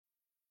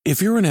If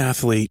you're an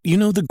athlete, you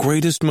know the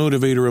greatest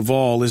motivator of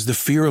all is the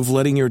fear of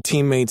letting your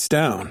teammates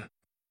down.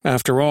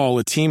 After all,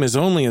 a team is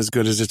only as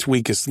good as its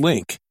weakest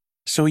link.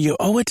 So you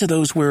owe it to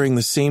those wearing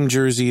the same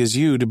jersey as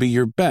you to be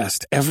your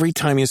best every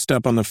time you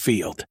step on the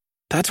field.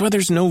 That's why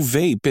there's no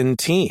vape in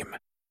team.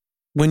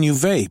 When you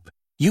vape,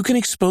 you can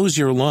expose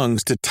your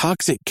lungs to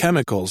toxic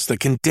chemicals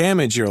that can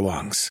damage your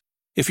lungs.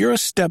 If you're a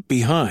step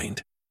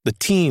behind, the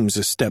team's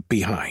a step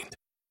behind.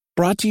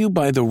 Brought to you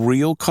by The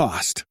Real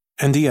Cost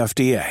and the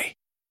FDA.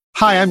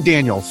 Hi, I'm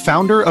Daniel,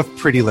 founder of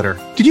Pretty Litter.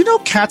 Did you know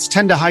cats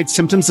tend to hide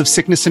symptoms of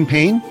sickness and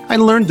pain? I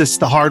learned this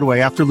the hard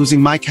way after losing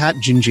my cat,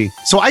 Gingy.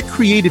 So I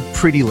created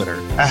Pretty Litter,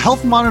 a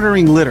health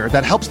monitoring litter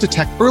that helps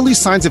detect early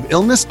signs of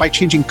illness by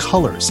changing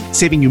colors,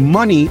 saving you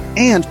money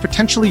and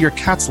potentially your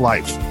cat's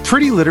life.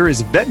 Pretty Litter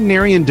is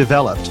veterinarian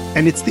developed,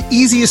 and it's the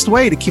easiest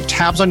way to keep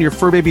tabs on your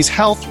fur baby's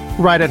health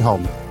right at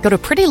home. Go to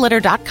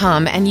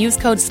prettylitter.com and use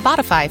code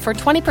SPOTIFY for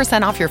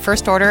 20% off your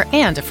first order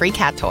and a free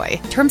cat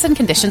toy. Terms and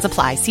conditions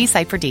apply. See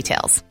site for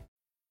details.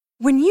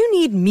 When you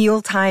need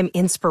mealtime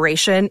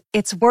inspiration,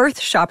 it's worth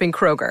shopping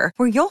Kroger,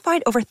 where you'll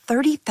find over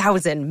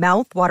 30,000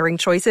 mouth-watering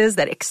choices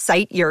that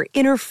excite your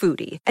inner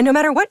foodie. And no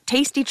matter what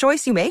tasty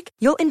choice you make,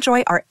 you'll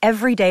enjoy our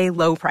everyday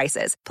low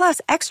prices, plus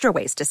extra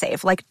ways to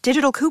save, like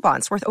digital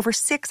coupons worth over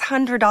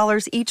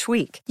 $600 each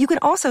week. You can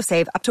also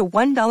save up to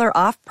 $1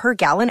 off per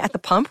gallon at the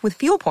pump with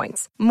fuel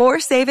points.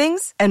 More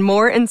savings and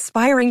more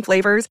inspiring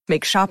flavors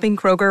make shopping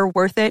Kroger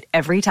worth it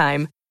every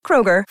time.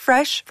 Kroger,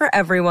 fresh for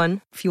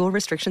everyone. Fuel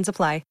restrictions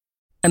apply.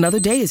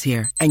 Another day is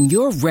here, and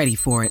you're ready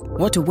for it.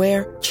 What to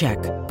wear? Check.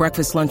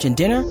 Breakfast, lunch, and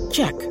dinner?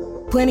 Check.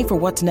 Planning for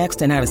what's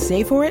next and how to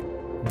save for it?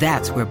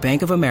 That's where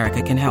Bank of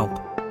America can help.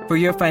 For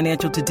your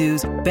financial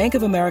to-dos, Bank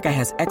of America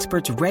has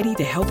experts ready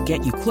to help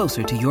get you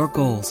closer to your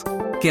goals.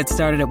 Get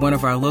started at one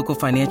of our local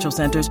financial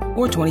centers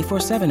or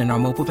 24/7 in our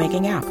mobile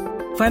banking app.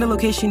 Find a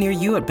location near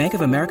you at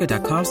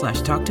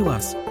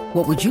bankofamerica.com/talktous.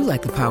 What would you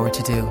like the power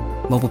to do?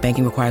 Mobile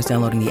banking requires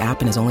downloading the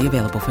app and is only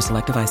available for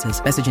select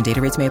devices. Message and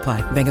data rates may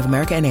apply. Bank of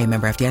America N.A.,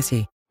 member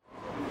FDIC.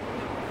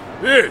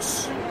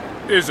 This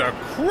is a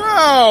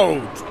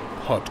Crowd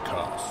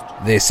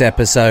Podcast. This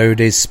episode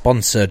is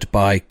sponsored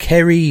by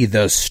Kerry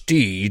the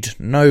Steed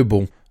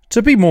Noble.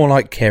 To be more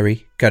like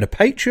Kerry, go to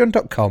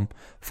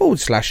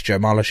patreon.com/Joe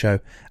Marler Show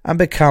and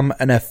become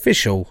an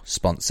official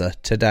sponsor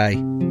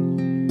today.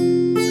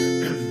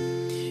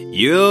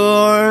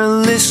 You're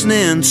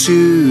listening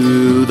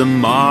to The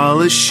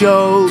Marler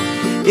Show.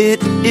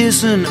 It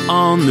isn't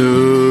on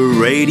the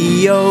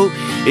radio.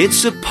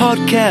 It's a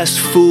podcast,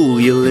 fool.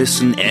 You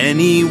listen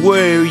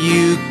anywhere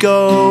you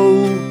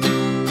go.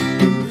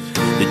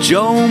 The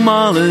Joe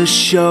Marler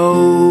Show.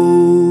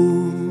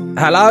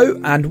 Hello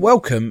and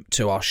welcome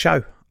to our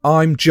show.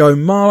 I'm Joe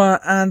Marler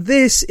and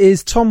this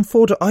is Tom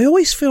Fordyce. I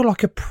always feel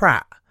like a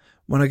prat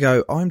when I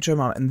go, I'm Joe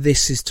Marler and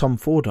this is Tom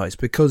Fordyce,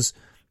 because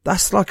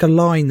that's like a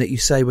line that you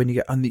say when you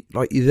get, and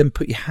like you then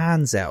put your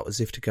hands out as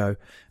if to go,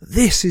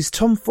 this is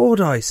Tom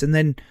Fordyce, and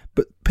then,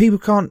 but people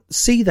can't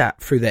see that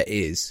through their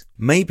ears.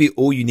 Maybe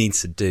all you need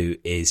to do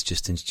is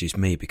just introduce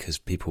me, because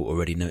people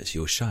already know it's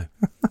your show.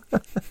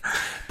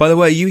 By the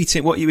way,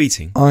 what are you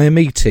eating? I am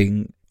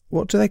eating,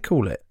 what do they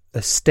call it?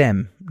 A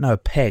stem? No, a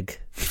peg.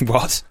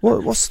 What?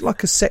 What's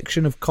like a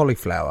section of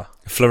cauliflower?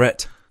 A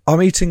floret.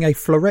 I'm eating a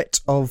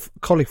floret of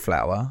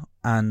cauliflower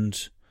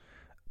and,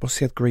 what's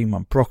the other green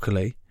one?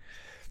 Broccoli.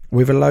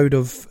 With a load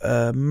of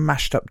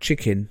mashed up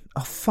chicken.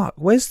 Oh, fuck.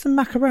 Where's the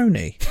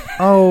macaroni?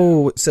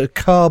 Oh, it's a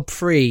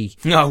carb-free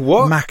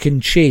what? mac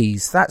and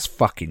cheese. That's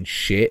fucking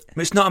shit.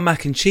 It's not a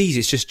mac and cheese,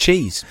 it's just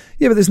cheese.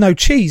 Yeah, but there's no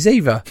cheese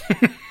either.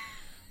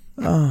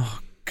 Oh,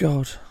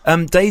 God.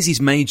 Daisy's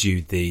made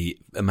you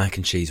a mac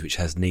and cheese which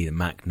has neither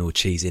mac nor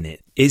cheese in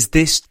it. Is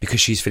this because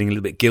she's feeling a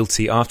little bit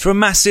guilty after a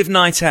massive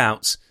night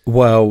out?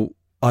 Well,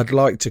 I'd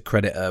like to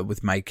credit her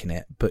with making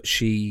it, but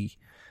she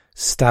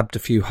stabbed a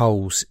few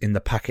holes in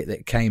the packet that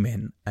it came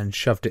in and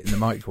shoved it in the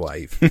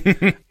microwave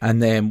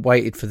and then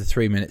waited for the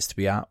 3 minutes to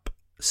be up,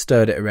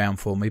 stirred it around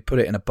for me, put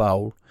it in a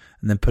bowl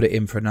and then put it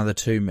in for another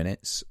 2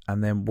 minutes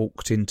and then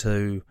walked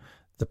into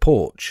the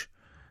porch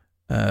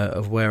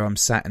of where I'm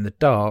sat in the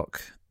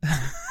dark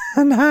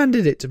and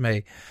handed it to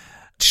me.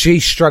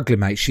 She's struggling,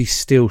 mate. She's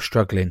still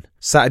struggling.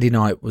 Saturday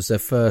night was her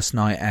first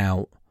night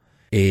out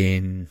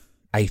in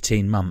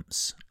 18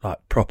 months, like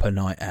proper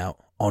night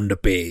out on the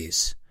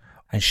beers.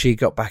 And she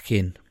got back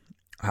in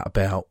at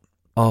about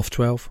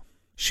 12:30.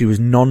 She was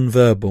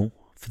non-verbal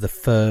for the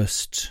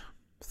first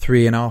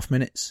 3.5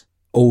 minutes.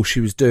 All she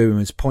was doing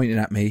was pointing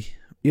at me.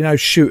 You know,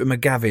 Shooter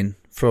McGavin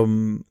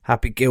from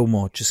Happy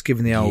Gilmore, just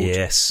giving the old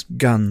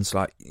guns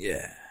like,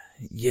 yeah.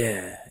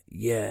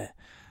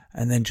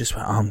 And then just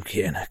went, I'm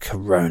getting a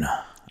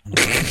Corona. I'm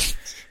like,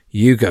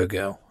 you go,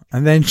 girl.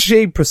 And then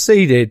she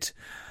proceeded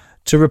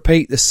to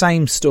repeat the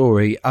same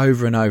story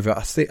over and over.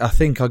 I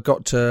think I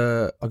got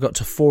to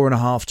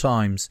 4.5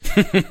 times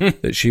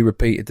that she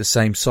repeated the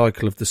same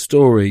cycle of the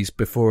stories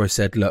before I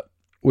said, look,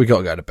 we got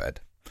to go to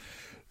bed.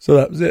 So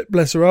that was it.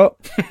 Bless her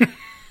heart.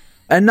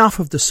 Enough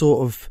of the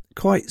sort of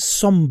quite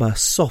somber,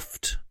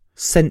 soft,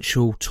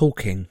 sensual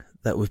talking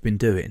that we've been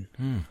doing.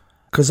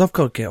 because I've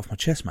got to get off my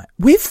chest, mate.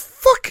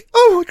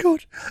 Oh my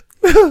God.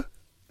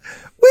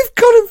 We've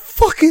got him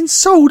fucking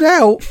sold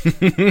out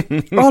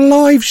our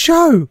live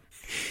show.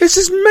 This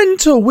is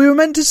mental. We were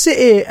meant to sit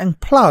here and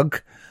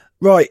plug.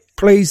 Right,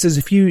 please,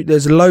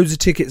 there's loads of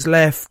tickets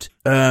left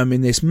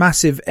in this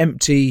massive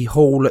empty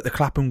hall at the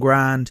Clapham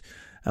Grand,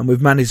 and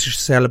we've managed to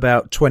sell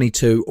about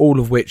 22, all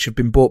of which have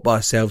been bought by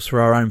ourselves for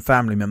our own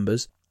family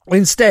members.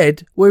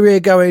 Instead, we're here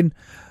going,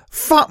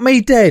 fuck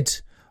me dead.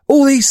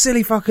 All these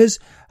silly fuckers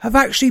have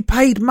actually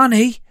paid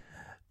money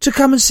to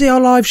come and see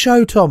our live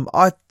show, Tom.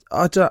 I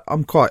don't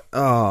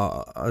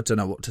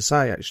know what to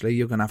say, actually.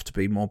 You're going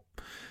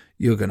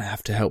to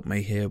have to help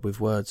me here with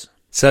words.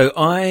 So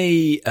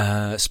I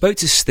spoke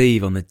to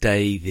Steve on the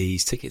day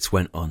these tickets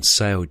went on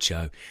sale,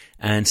 Joe,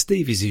 and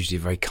Steve is usually a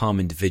very calm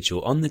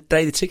individual. On the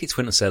day the tickets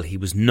went on sale, he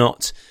was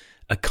not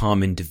a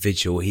calm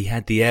individual. He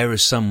had the air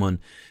of someone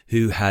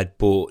who had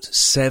bought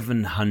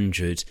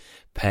 700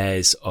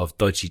 pairs of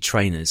dodgy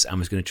trainers and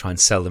was going to try and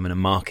sell them in a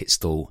market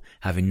stall,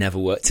 having never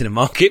worked in a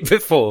market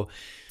before.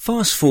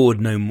 Fast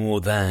forward no more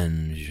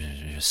than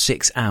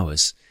 6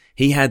 hours.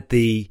 He had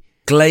the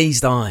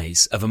glazed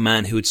eyes of a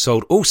man who had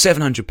sold all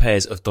 700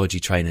 pairs of dodgy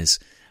trainers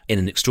in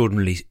an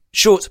extraordinarily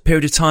short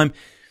period of time.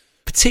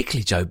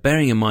 Particularly, Joe,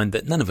 bearing in mind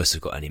that none of us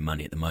have got any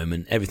money at the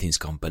moment. Everything's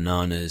gone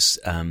bananas.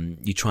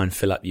 You try and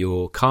fill up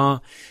your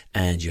car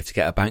and you have to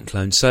get a bank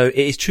loan. So it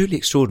is truly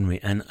extraordinary.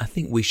 And I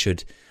think we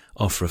should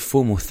offer a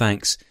formal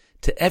thanks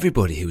to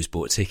everybody who has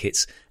bought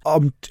tickets.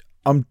 I'm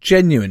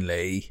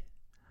genuinely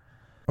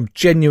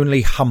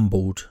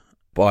humbled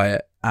by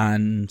it,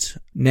 and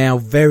now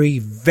very,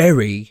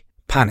 very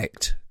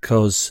panicked,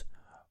 because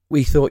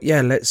we thought,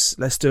 yeah, let's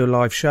do a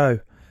live show.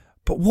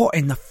 But what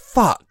in the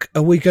fuck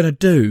are we going to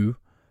do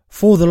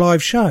for the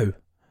live show?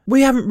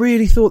 We haven't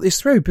really thought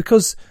this through,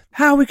 because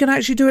how are we going to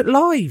actually do it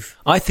live?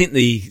 I think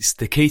the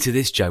key to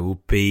this, Joe,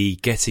 will be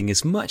getting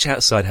as much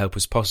outside help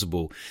as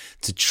possible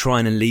to try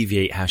and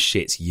alleviate how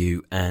shit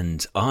you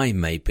and I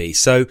may be.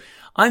 So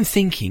I'm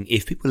thinking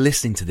if people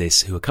listening to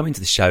this who are coming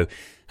to the show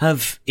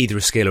have either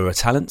a skill or a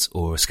talent,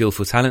 or a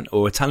skillful talent,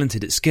 or are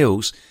talented at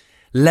skills,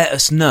 let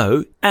us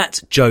know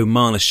at Joe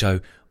Marler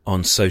Show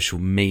on social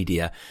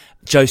media.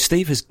 Joe,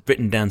 Steve has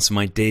written down some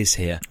ideas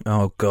here.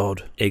 Oh,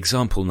 God.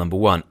 Example number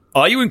 1.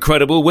 Are you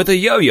incredible with a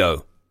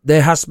yo-yo?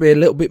 There has to be a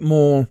little bit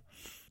more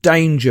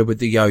danger with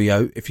the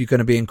yo-yo if you're going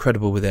to be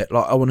incredible with it.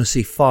 Like, I want to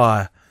see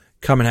fire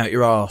coming out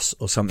your arse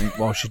or something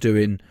whilst you're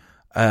doing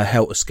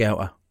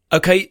helter-skelter.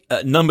 Okay,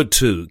 number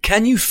 2.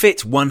 Can you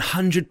fit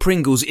 100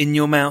 Pringles in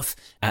your mouth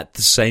at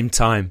the same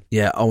time?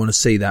 Yeah, I want to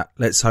see that.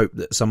 Let's hope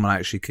that someone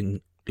actually can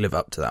live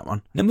up to that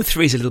one. Number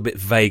 3 is a little bit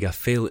vague. I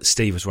feel that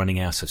Steve is running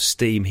out of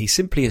steam. He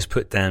simply has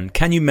put down,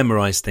 can you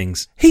memorise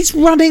things? He's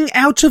running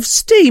out of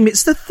steam.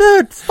 It's the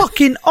third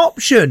fucking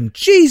option.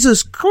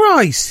 Jesus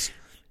Christ.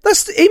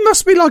 He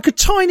must be like a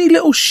tiny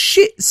little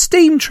shit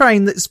steam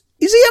train is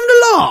he having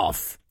a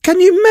laugh? Can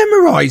you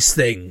memorise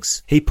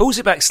things? He pulls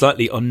it back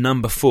slightly on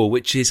number 4,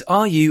 which is,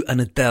 are you an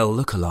Adele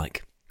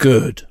lookalike?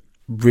 Good.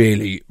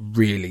 Really,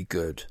 really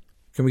good.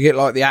 Can we get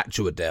like the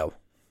actual Adele?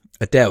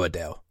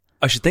 Adele.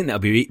 I should think that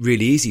would be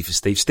really easy for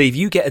Steve. Steve,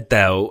 you get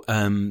Adele.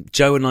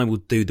 Joe and I will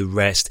do the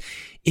rest.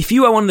 If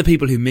you are one of the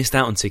people who missed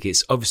out on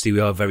tickets, obviously we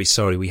are very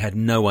sorry. We had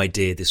no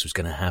idea this was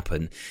going to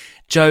happen.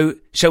 Joe,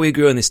 shall we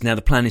agree on this now?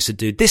 The plan is to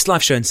do this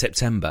live show in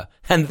September,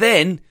 and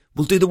then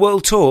we'll do the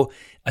world tour.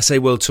 I say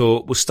world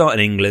tour. We'll start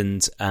in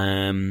England.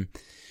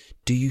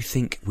 Do you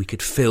think we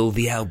could fill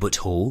the Albert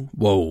Hall?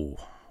 Whoa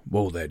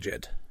there,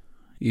 Jed.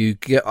 You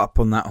get up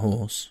on that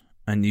horse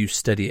and you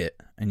steady it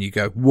and you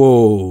go,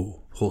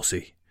 whoa,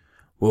 horsey.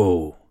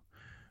 Whoa,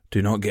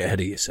 do not get ahead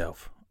of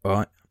yourself, all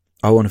right?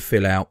 I want to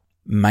fill out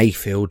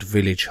Mayfield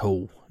Village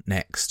Hall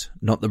next,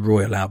 not the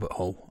Royal Albert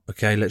Hall,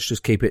 okay? Let's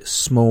just keep it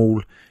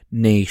small,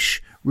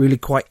 niche, really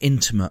quite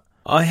intimate.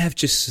 I have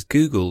just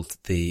Googled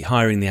the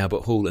Hiring the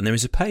Albert Hall, and there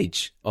is a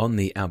page on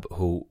the Albert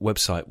Hall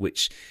website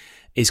which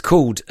is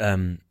called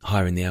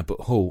Hiring the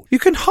Albert Hall. You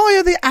can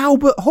hire the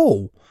Albert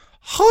Hall?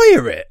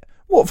 Hire it?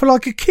 What, for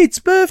like a kid's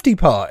birthday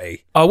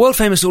party? Our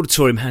world-famous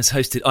auditorium has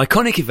hosted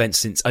iconic events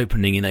since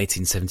opening in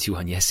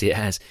 1871. Yes, it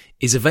has.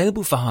 Is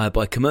available for hire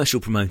by commercial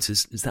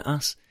promoters. Is that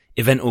us?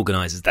 Event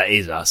organisers. That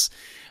is us.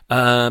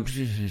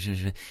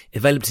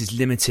 Availability is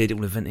limited.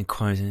 All event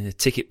inquiries.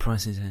 Ticket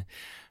prices.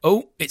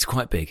 Oh, it's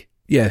quite big.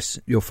 Yes,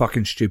 you're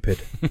fucking stupid.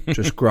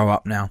 Just grow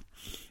up now.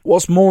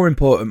 What's more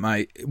important,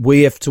 mate,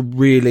 we have to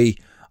really...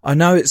 I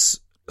know it's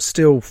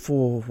still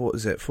 4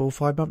 or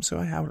 5 months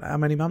away? How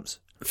many months?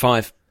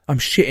 5. I'm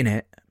shitting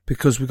it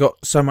because we've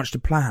got so much to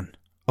plan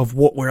of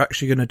what we're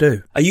actually going to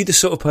do. Are you the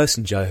sort of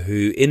person, Joe,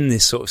 who in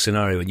this sort of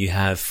scenario, when you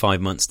have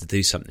 5 months to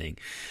do something,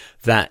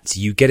 that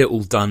you get it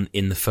all done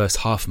in the first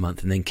half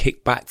month and then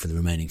kick back for the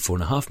remaining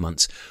 4.5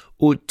 months?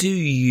 Or do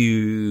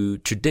you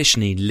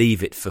traditionally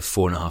leave it for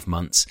 4.5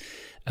 months,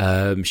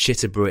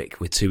 shit a brick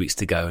with 2 weeks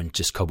to go and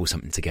just cobble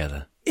something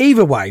together?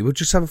 Either way, we'll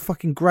just have a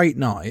fucking great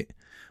night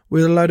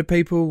with a load of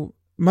people,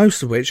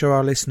 most of which are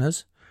our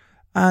listeners.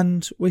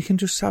 And we can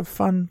just have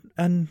fun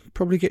and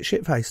probably get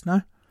shit-faced,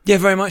 no? Yeah,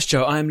 very much,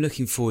 Joe. I am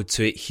looking forward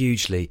to it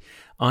hugely.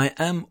 I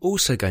am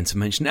also going to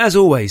mention, as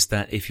always,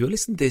 that if you're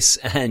listening to this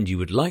and you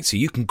would like to,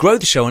 you can grow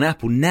the show on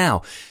Apple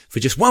now.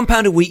 For just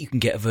 £1 a week, you can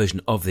get a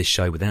version of this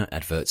show without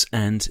adverts.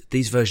 And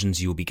these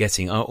versions you'll be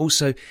getting are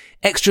also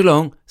extra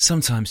long,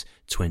 sometimes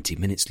 20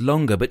 minutes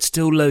longer, but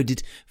still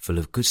loaded full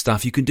of good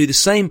stuff. You can do the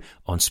same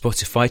on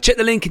Spotify. Check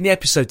the link in the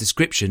episode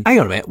description.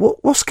 Hang on a minute.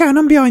 What's going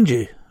on behind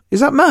you?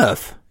 Is that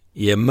Murph?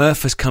 Yeah,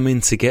 Murph has come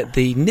in to get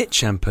the knit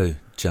shampoo,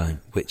 Joe,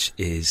 which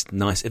is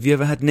nice. Have you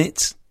ever had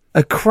knits?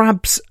 Are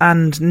crabs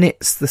and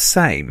knits the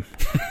same?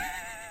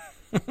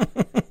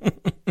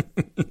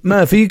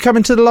 Murph, are you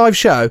coming to the live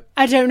show?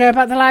 I don't know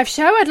about the live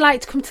show. I'd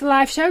like to come to the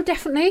live show,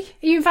 definitely.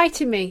 Are you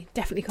inviting me?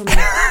 Definitely coming.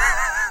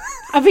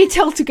 I've been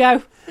told to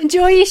go.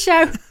 Enjoy your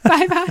show.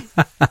 Bye-bye.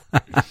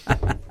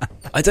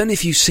 I don't know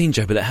if you've seen,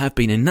 Joe, but there have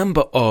been a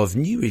number of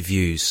new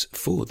reviews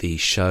for the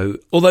show,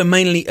 although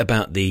mainly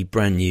about the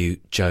brand new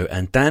Joe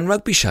and Dan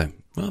rugby show,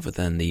 rather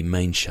than the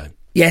main show.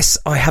 Yes,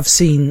 I have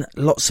seen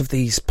lots of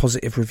these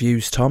positive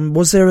reviews, Tom.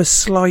 Was there a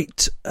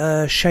slight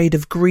shade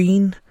of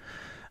green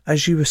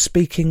as you were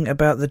speaking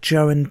about the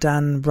Joe and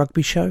Dan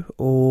rugby show,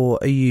 or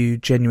are you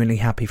genuinely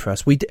happy for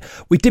us? We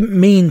didn't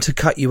mean to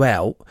cut you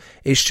out.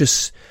 It's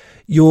just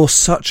you're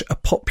such a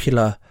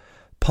popular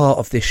part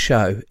of this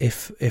show,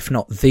 if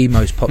not the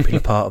most popular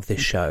part of this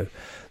show,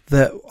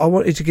 that I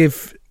wanted to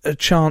give a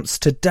chance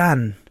to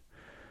Dan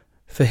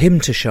for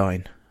him to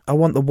shine. I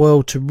want the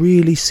world to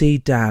really see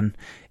Dan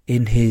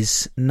in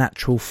his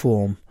natural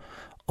form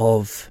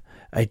of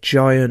a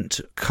giant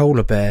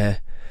koala bear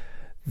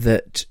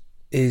that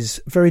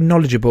is very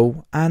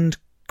knowledgeable and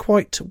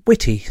quite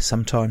witty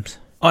sometimes.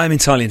 I am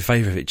entirely in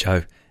favour of it,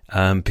 Joe,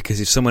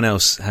 because if someone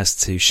else has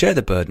to share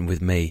the burden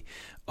with me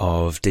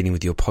of dealing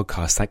with your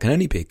podcast, that can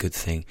only be a good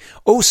thing.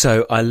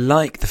 Also, I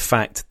like the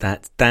fact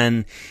that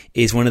Dan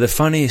is one of the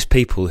funniest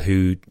people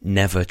who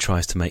never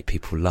tries to make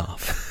people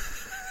laugh.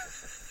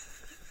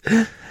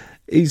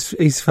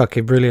 He's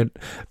fucking brilliant.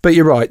 But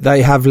you're right,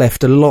 they have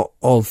left a lot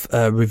of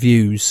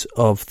reviews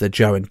of the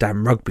Joe and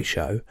Dan rugby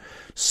show.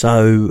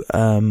 So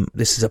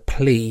this is a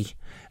plea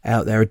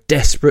out there, a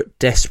desperate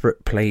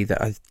plea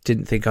that I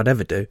didn't think I'd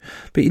ever do.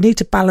 But you need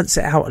to balance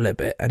it out a little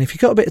bit. And if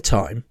you've got a bit of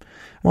time,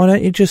 why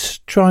don't you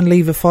just try and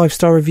leave a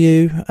 5-star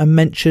review and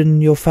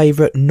mention your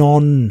favourite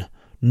non-rugby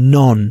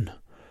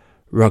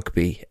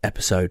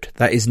episode.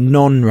 That is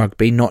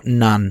non-rugby, not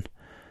none.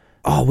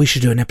 Oh, we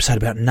should do an episode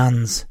about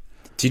nuns.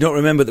 Do you not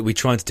remember that we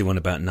tried to do one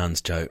about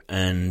nuns, Joe,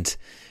 and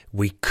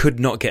we could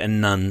not get a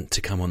nun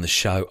to come on the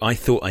show? I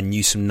thought I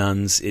knew some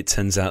nuns. It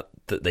turns out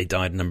that they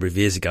died a number of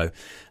years ago.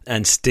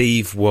 And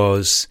Steve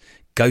was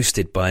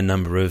ghosted by a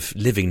number of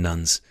living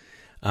nuns.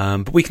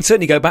 But we can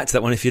certainly go back to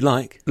that one if you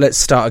like. Let's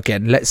start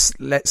again.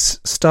 Let's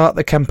start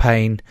the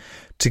campaign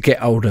to get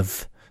hold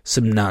of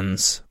some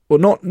nuns.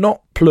 Well,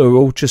 not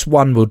plural, just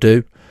one will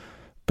do.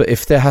 But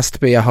if there has to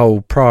be a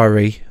whole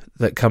priory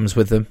that comes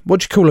with them,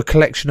 what do you call a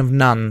collection of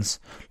nuns?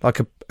 Like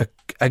a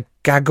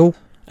gaggle?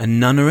 A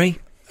nunnery?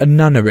 A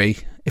nunnery.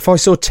 If I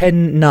saw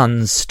 10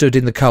 nuns stood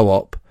in the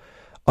co-op,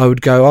 I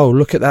would go, oh,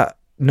 look at that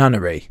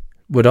nunnery.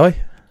 Would I?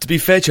 To be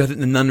fair to you, I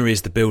think the nunnery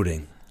is the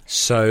building.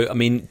 So, I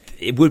mean,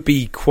 it would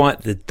be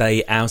quite the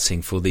day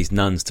outing for these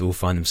nuns to all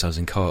find themselves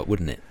in co-op,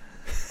 wouldn't it?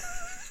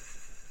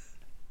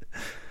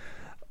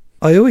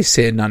 I always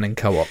see a nun in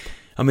co-op.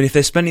 I mean, if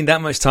they're spending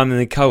that much time in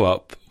the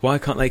co-op, why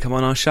can't they come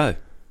on our show?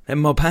 They're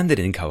mob-handed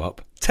in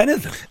co-op. 10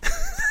 of them.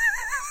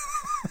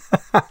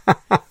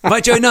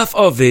 Right, Joe, enough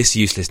of this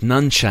useless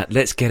nun chat.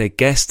 Let's get a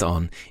guest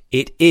on.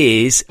 It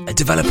is a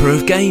developer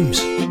of games.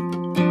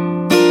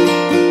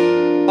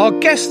 Our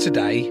guest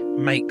today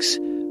makes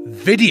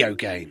video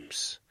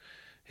games.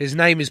 His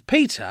name is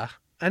Peter,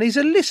 and he's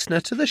a listener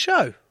to the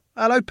show.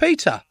 Hello,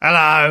 Peter.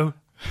 Hello.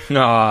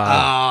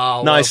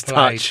 Oh, nice well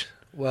played. touch.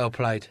 Well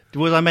played.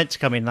 Was I meant to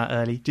come in that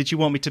early? Did you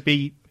want me to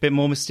be a bit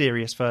more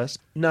mysterious first?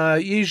 No,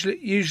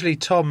 usually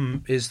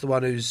Tom is the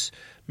one who's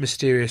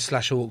mysterious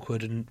 /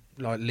 awkward and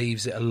like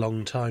leaves it a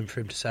long time for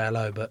him to say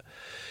hello. But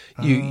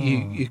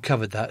you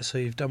covered that, so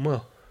you've done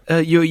well.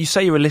 You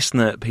say you're a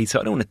listener, Peter.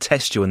 I don't want to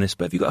test you on this,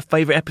 but have you got a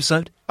favourite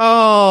episode?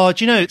 Oh,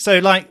 do you know? So,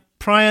 like,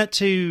 prior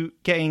to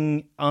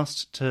getting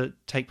asked to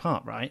take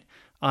part, right,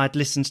 I'd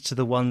listened to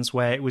the ones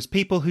where it was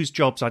people whose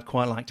jobs I'd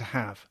quite like to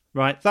have,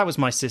 right? That was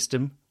my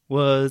system.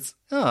 I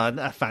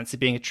fancy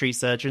being a tree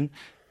surgeon.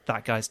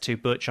 That guy's too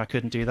butch, I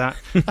couldn't do that.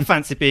 I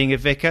fancy being a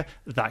vicar.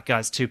 That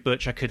guy's too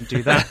butch, I couldn't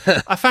do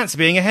that. I fancy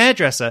being a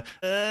hairdresser.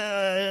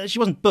 She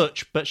wasn't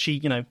butch, but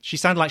she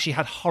sounded like she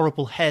had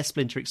horrible hair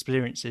splinter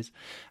experiences.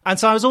 And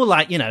so I was all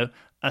like,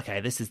 okay,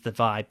 this is the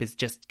vibe. It's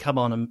just come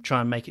on and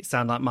try and make it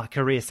sound like my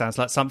career sounds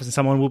like something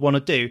someone would want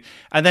to do.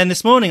 And then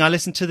this morning I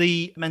listened to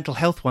the mental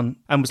health one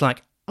and was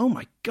like, oh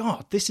my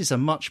God, this is a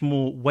much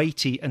more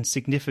weighty and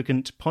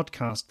significant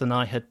podcast than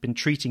I had been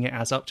treating it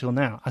as up till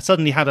now. I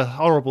suddenly had a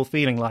horrible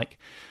feeling like,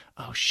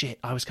 oh shit,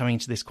 I was coming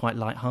into this quite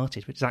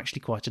lighthearted, but it's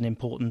actually quite an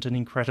important and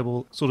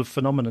incredible sort of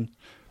phenomenon.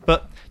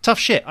 But tough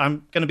shit,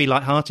 I'm going to be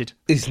lighthearted.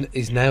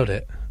 He's nailed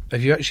it.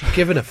 Have you actually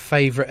given a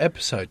favourite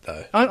episode,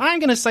 though? I'm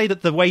going to say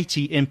that the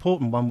weighty,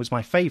 important one was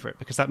my favourite,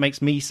 because that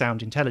makes me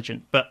sound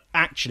intelligent. But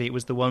actually, it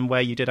was the one where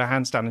you did a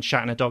handstand and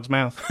shat in a dog's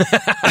mouth.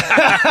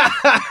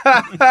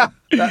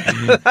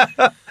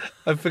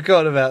 I've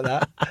forgotten about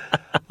that.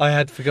 I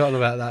had forgotten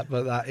about that,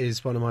 but that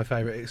is one of my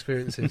favourite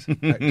experiences,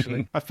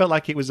 actually. I felt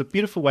like it was a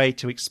beautiful way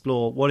to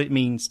explore what it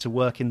means to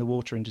work in the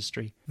water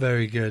industry.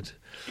 Very good.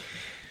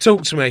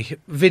 Talk to me.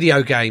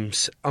 Video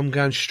games. I'm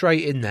going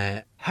straight in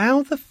there.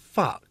 How the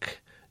fuck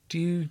do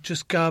you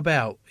just go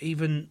about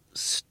even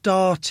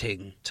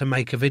starting to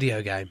make a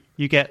video game?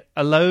 You get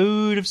a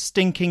load of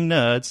stinking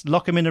nerds,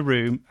 lock them in a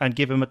room and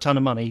give them a ton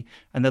of money,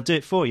 and they'll do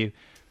it for you.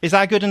 Is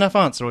that a good enough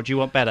answer, or do you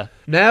want better?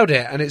 Nailed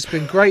it, and it's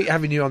been great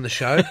having you on the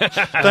show.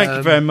 Thank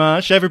you very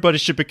much. Everybody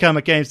should become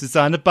a games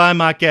designer. Buy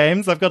my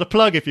games. I've got a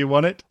plug if you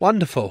want it.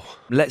 Wonderful.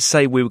 Let's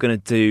say we were going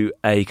to do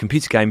a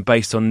computer game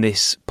based on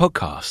this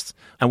podcast,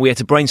 and we had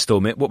to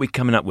brainstorm it. What are we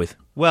coming up with?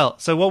 Well,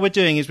 so what we're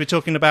doing is we're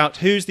talking about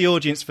who's the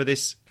audience for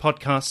this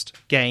podcast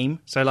game.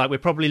 So, like, we're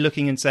probably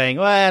looking and saying,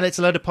 well, it's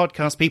a load of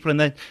podcast people, and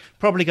they're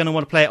probably going to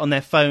want to play it on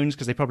their phones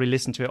because they probably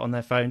listen to it on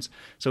their phones.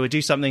 So we'll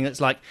do something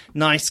that's like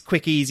nice,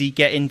 quick, easy,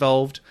 get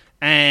involved.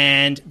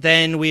 And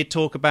then we'd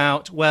talk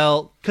about,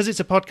 well, because it's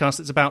a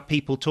podcast, it's about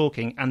people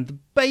talking. And the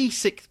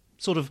basic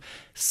sort of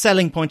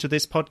selling point of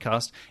this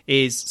podcast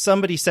is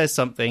somebody says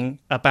something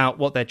about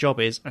what their job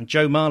is, and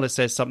Joe Marler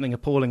says something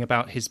appalling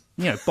about his,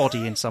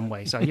 body in some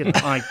way. So,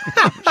 I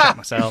shot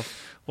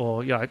myself,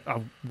 or, I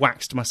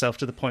waxed myself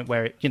to the point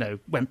where it,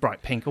 went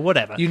bright pink or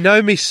whatever. You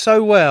know me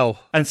so well.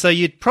 And so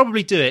you'd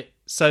probably do it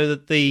so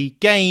that the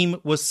game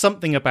was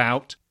something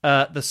about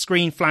the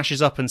screen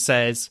flashes up and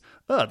says,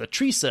 the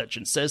tree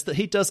surgeon says that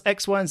he does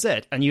X, Y, and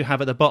Z. And you have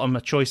at the bottom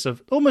a choice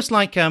of, almost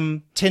like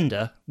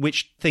Tinder,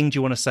 which thing do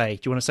you want to say?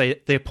 Do you want to say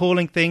the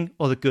appalling thing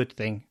or the good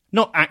thing?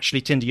 Not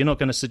actually Tinder, you're not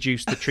going to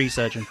seduce the tree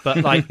surgeon,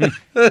 but like,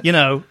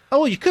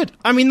 you could.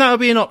 I mean, that would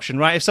be an option,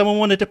 right? If someone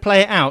wanted to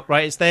play it out,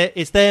 right?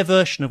 It's their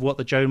version of what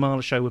the Joe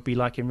Marler show would be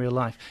like in real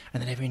life.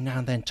 And then every now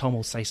and then Tom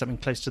will say something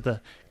close to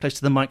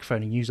the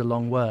microphone and use a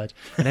long word.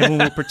 And everyone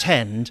will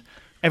pretend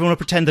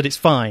that it's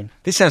fine.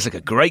 This sounds like a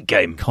great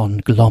game.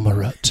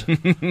 Conglomerate.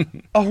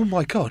 Oh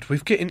my God,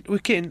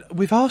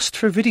 we've asked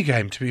for a video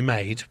game to be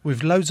made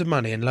with loads of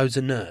money and loads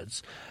of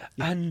nerds,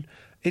 and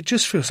it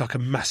just feels like a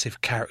massive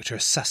character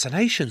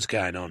assassination's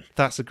going on.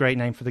 That's a great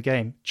name for the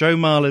game. Joe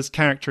Marler's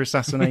character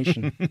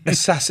assassination.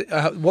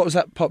 What was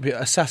that popular?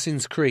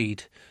 Assassin's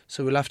Creed.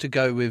 So we'll have to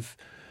go with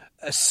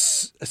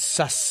Assassin's.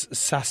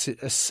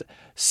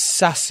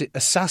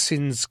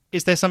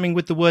 Is there something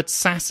with the word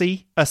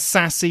sassy? A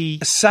sassy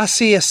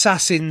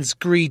assassin's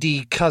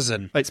greedy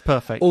cousin. It's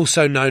perfect.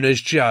 Also known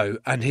as Joe,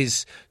 and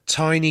his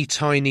tiny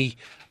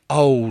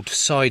old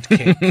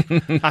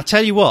sidekick. I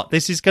tell you what,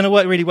 this is going to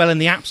work really well in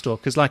the App Store,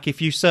 because like if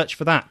you search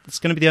for that, it's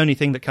going to be the only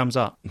thing that comes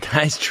up.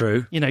 That is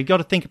true. You got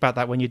to think about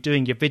that when you're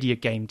doing your video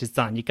game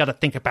design. You got to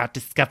think about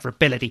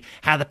discoverability.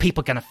 How are the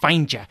people going to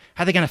find you?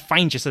 How are they going to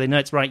find you so they know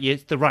it's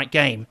the right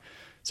game?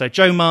 So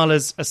Joe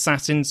Marler's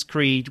Assassin's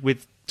Creed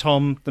with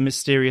Tom, the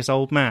mysterious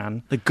old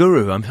man. The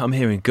guru. I'm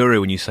hearing guru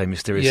when you say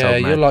mysterious old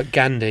man. Yeah, you're like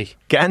Gandhi.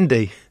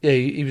 Gandhi? Yeah,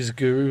 he was a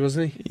guru,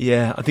 wasn't he?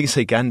 Yeah, I think you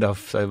say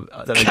Gandalf. So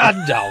I don't know.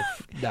 Gandalf?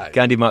 No.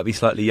 Gandhi might be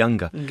slightly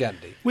younger.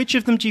 Gandhi. Which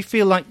of them do you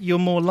feel like you're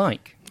more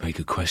like? Very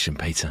good question,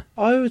 Peter.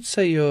 I would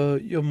say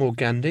you're more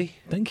Gandhi.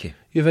 Thank you.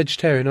 You're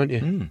vegetarian, aren't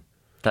you?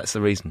 That's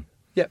the reason.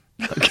 Yep.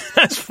 Okay,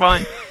 that's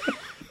fine.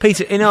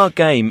 Peter, in our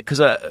game, because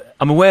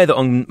I'm aware that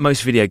on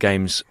most video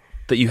games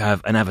that you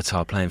have an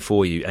avatar playing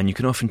for you, and you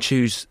can often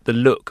choose the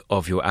look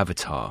of your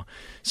avatar.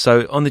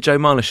 So on the Joe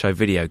Marler Show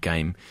video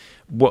game,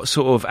 what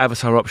sort of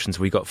avatar options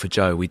have we got for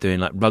Joe? Are we doing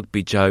like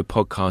Rugby Joe,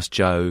 Podcast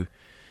Joe,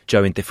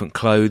 Joe in different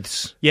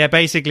clothes? Yeah,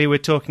 basically we're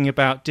talking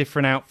about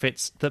different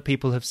outfits that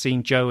people have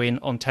seen Joe in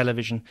on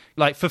television.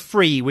 Like for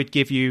free, we'd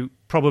give you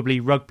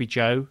probably Rugby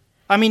Joe.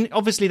 I mean,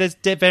 obviously there's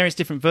various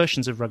different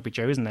versions of Rugby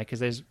Joe, isn't there? Because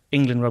there's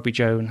England Rugby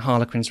Joe and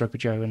Harlequins Rugby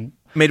Joe and...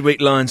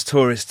 Midweek Lions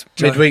Tourist.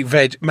 Midweek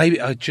Veg. Maybe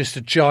just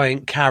a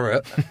giant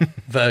carrot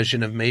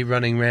version of me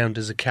running around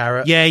as a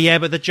carrot. Yeah,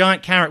 but the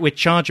giant carrot we'd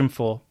charge them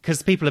for,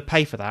 because people would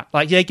pay for that.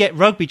 Like, they get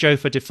Rugby Joe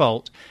for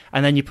default,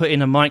 and then you put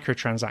in a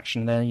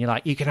microtransaction, and then you're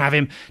like, you can have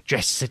him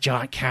dressed as a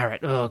giant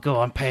carrot. Oh, go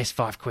on, pay us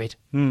 £5.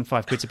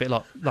 £5's a bit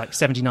like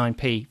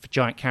 79p for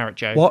giant carrot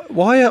Joe.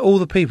 Why are all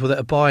the people that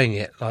are buying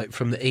it, like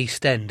from the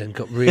East End and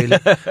got really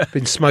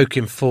been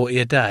smoking 40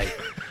 a day?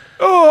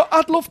 Oh,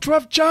 I'd love to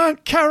have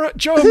giant carrot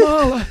Joe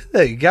Marler.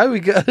 There you go.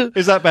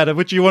 Is that better?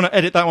 Would you want to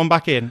edit that one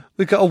back in?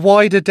 We've got a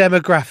wider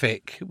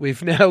demographic.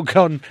 We've now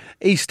gone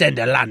East End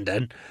of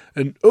London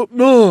and up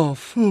north.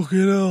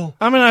 Fucking hell.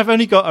 I mean, I've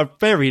only got a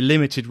very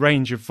limited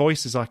range of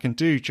voices I can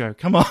do, Joe.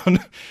 Come on.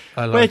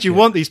 Where do you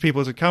want these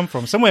people to come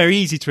from? Somewhere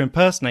easy to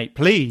impersonate,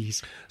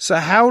 please. So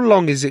how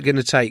long is it going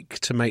to take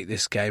to make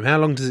this game? How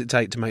long does it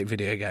take to make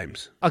video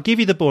games? I'll give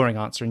you the boring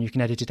answer and you can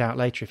edit it out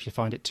later if you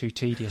find it too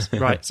tedious.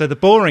 Right, so the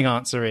boring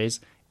answer is,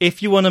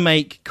 if you want to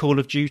make Call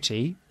of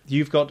Duty,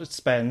 you've got to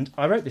spend...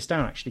 I wrote this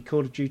down, actually.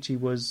 Call of Duty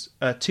was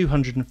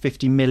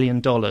 $250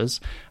 million,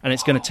 and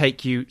it's going to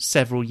take you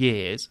several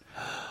years.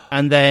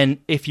 And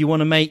then if you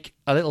want to make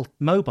a little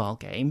mobile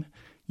game,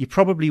 you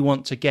probably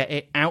want to get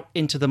it out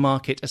into the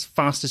market as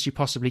fast as you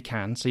possibly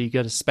can. So you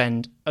got to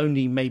spend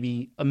only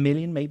maybe $1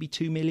 million, maybe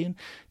 $2 million,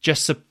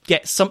 just to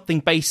get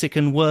something basic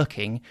and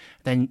working.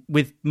 Then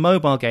with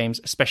mobile games,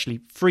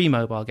 especially free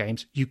mobile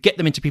games, you get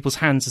them into people's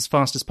hands as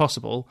fast as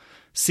possible,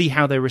 see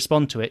how they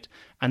respond to it,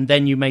 and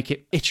then you make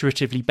it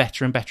iteratively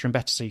better and better and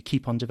better, so you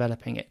keep on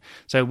developing it.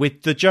 So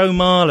with the Joe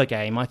Marler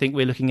game, I think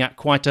we're looking at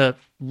quite a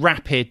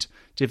rapid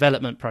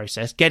development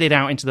process. Get it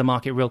out into the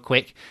market real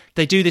quick.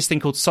 They do this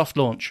thing called soft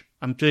launch.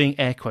 I'm doing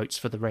air quotes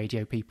for the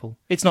radio people.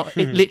 It's not.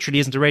 It literally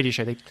isn't a radio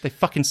show. They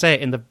fucking say it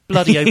in the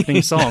bloody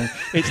opening song.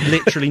 It's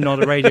literally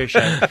not a radio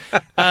show.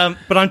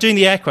 But I'm doing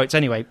the air quotes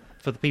anyway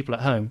for the people at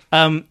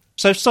home.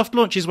 So soft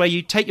launch is where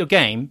you take your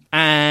game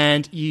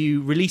and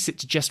you release it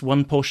to just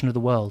one portion of the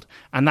world.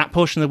 And that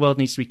portion of the world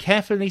needs to be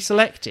carefully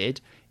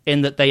selected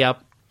in that they are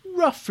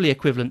roughly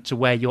equivalent to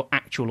where your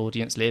actual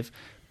audience live.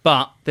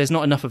 But there's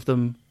not enough of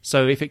them,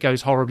 so if it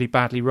goes horribly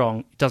badly wrong,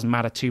 it doesn't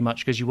matter too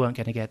much because you weren't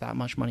going to get that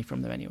much money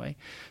from them anyway.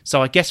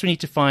 So I guess we need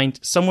to find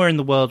somewhere in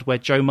the world where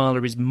Joe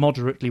Marler is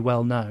moderately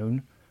well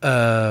known.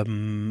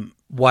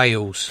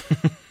 Wales.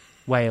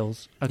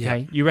 Wales, okay.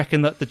 Yeah. You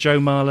reckon that the Joe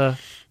Marler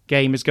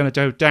game is going to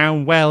go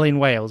down well in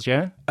Wales,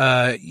 yeah?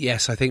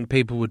 Yes, I think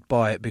people would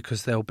buy it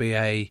because there'll be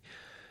a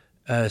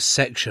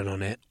section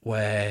on it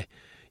where...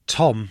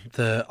 Tom,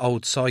 the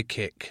old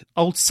psychic.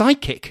 Old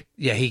psychic?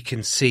 Yeah, he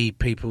can see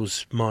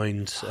people's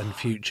minds and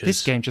futures.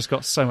 This game just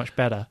got so much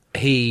better.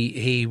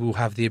 He will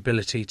have the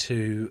ability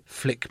to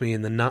flick me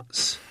in the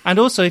nuts. And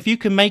also, if you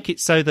can make it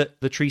so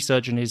that the tree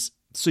surgeon is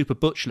super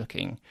butch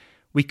looking,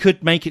 we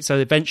could make it so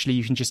eventually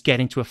you can just get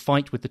into a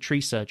fight with the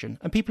tree surgeon.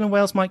 And people in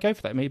Wales might go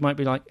for that. I mean, it might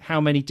be like,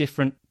 how many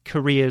different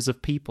careers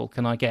of people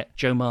can I get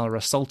Joe Marler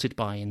assaulted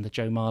by in the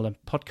Joe Marler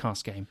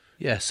podcast game?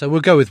 Yeah, so we'll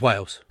go with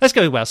Wales. Let's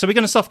go with Wales. So we're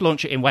going to soft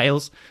launch it in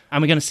Wales,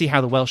 and we're going to see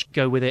how the Welsh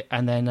go with it,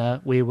 and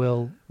then we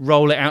will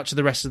roll it out to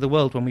the rest of the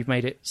world when we've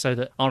made it so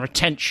that our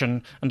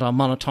attention and our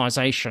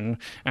monetization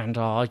and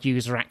our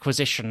user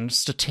acquisition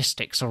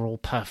statistics are all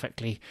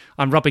perfectly...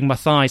 I'm rubbing my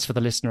thighs for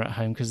the listener at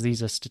home because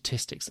these are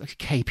statistics, like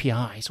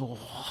KPIs,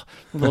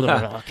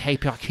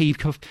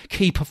 KPI,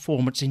 key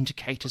performance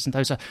indicators, and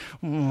those are...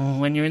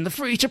 when you're in the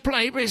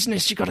free-to-play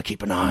business, you've got to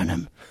keep an eye on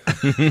them.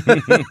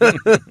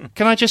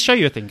 Can I just show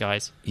you a thing,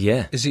 guys? Yeah.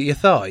 Is it your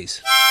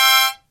thighs?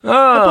 Oh.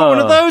 I brought one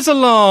of those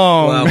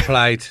along. Well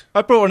played.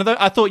 I brought one of those.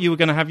 I thought you were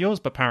going to have yours,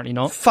 but apparently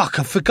not. Fuck,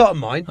 I've forgotten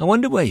mine. I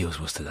wonder where yours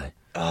was today.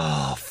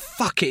 Oh,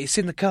 fuck it, it's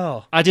in the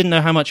car. I didn't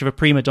know how much of a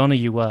prima donna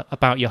you were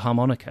about your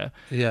harmonica.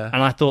 Yeah.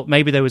 And I thought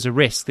maybe there was a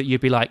risk that you'd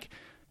be like,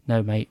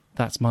 no, mate,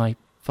 that's my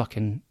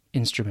fucking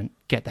instrument.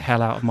 Get the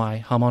hell out of my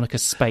harmonica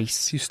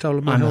space. You've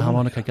stolen my I'm harmonica. a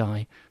harmonica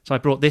guy. So I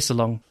brought this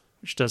along,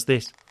 which does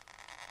this.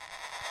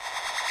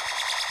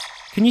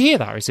 Can you hear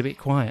that, or is it a bit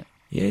quiet?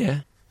 Yeah.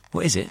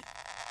 What is it?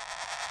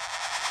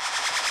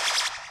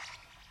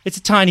 It's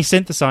a tiny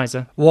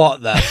synthesizer.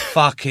 What the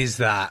fuck is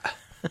that?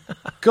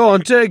 Go on,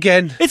 do it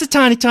again. It's a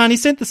tiny, tiny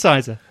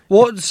synthesizer.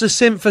 What does a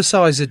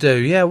synthesizer do?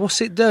 Yeah, what's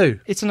it do?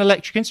 It's an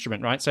electric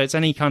instrument, right? So it's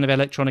any kind of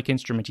electronic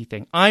instrument-y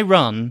thing. I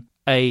run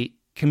a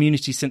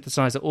community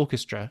synthesizer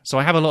orchestra, so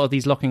I have a lot of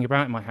these locking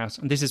about in my house,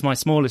 and this is my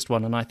smallest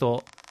one, and I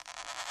thought...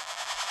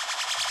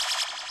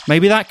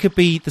 maybe that could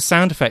be the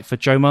sound effect for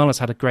Joe Marler's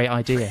had a great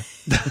idea.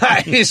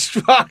 That is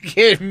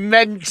fucking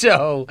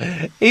mental.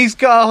 He's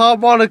got a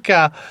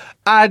harmonica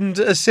and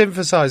a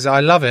synthesizer. I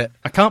love it.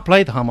 I can't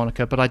play the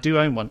harmonica, but I do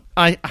own one.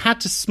 I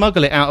had to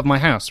smuggle it out of my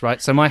house, right?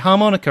 So my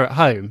harmonica at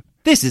home,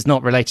 this is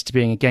not related to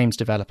being a games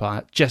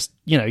developer. Just,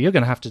 you're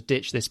going to have to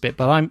ditch this bit,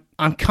 but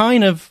I'm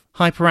kind of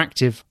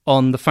hyperactive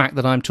on the fact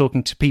that I'm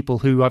talking to people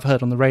who I've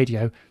heard on the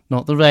radio.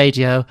 Not the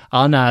radio,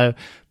 I know.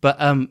 But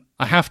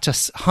I have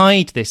to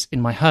hide this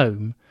in my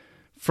home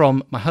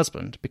from my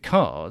husband,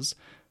 because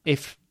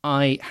if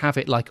I have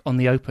it like in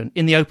the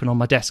open on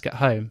my desk at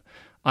home,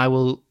 I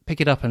will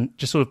pick it up and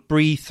just sort of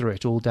breathe through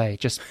it all day,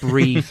 just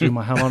breathe through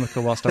my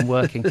harmonica whilst I'm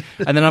working.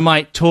 And then I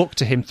might talk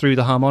to him through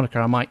the harmonica.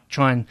 I might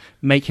try and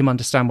make him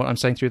understand what I'm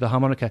saying through the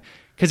harmonica,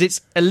 because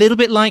it's a little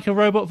bit like a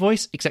robot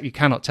voice, except you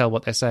cannot tell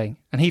what they're saying.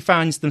 And he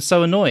finds them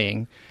so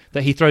annoying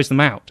that he throws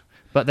them out.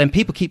 But then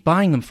people keep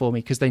buying them for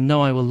me because they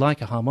know I will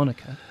like a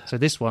harmonica. So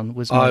this one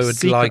was my I would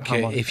secret like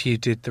harmonica. it if you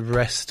did the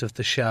rest of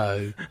the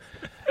show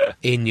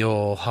in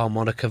your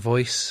harmonica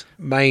voice,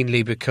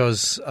 mainly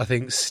because I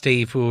think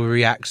Steve will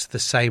react the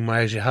same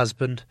way as your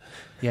husband.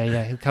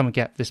 Yeah, he'll come and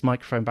get this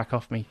microphone back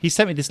off me. He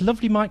sent me this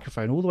lovely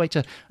microphone all the way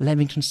to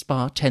Leamington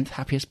Spa, 10th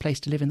happiest place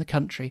to live in the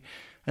country.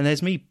 And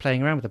there's me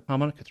playing around with a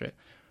harmonica through it.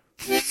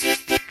 This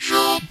is the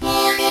Joe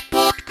Marler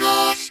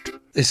Podcast.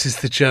 This is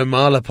the Joe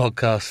Marler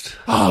Podcast.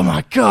 Oh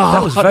my God.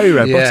 That was very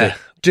robotic. Yeah.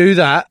 Do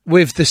that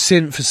with the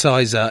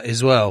synthesizer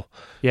as well.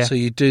 Yeah. So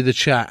you do the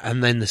chat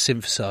and then the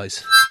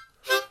synthesize.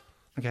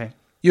 Okay.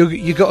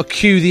 You got to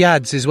cue the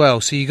ads as well.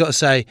 So you got to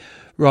say,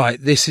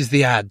 right, this is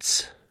the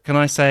ads. Can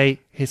I say,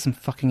 Here's some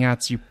fucking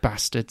ads, you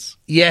bastards.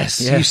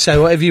 Yes, you say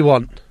whatever you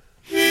want.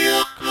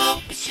 Here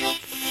comes some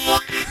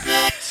fucking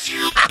ads,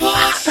 you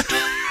bastard.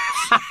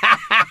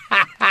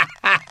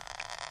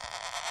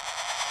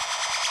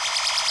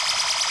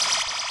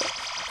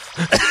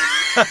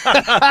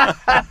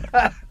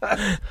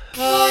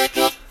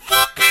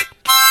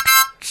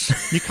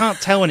 You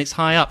can't tell when it's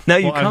high up. No,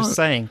 you what can't. I was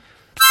saying.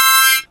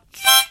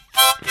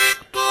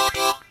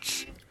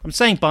 I'm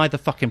saying buy the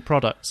fucking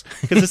products,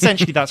 because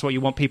essentially that's what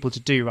you want people to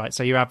do, right?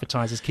 So your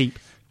advertisers keep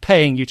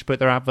paying you to put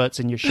their adverts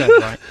in your show,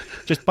 right?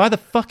 Just buy the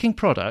fucking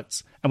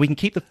products and we can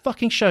keep the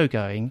fucking show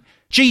going.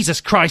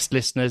 Jesus Christ,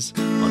 listeners.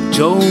 On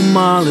Joe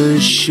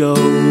Marler's show.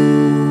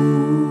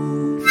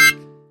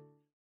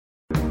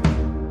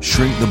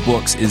 Shrink the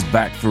Box is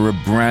back for a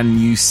brand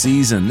new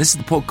season. This is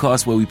the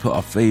podcast where we put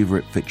our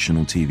favourite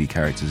fictional TV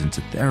characters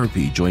into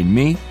therapy. Join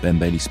me, Ben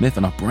Bailey-Smith,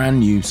 and our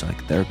brand new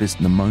psychotherapist,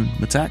 Namone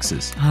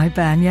Metaxas. Hi,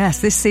 Ben. Yes,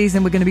 this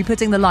season we're going to be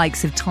putting the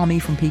likes of Tommy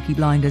from Peaky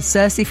Blinders,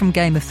 Cersei from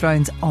Game of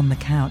Thrones on the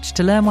couch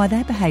to learn why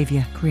their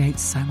behaviour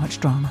creates so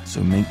much drama.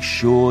 So make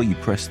sure you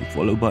press the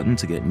follow button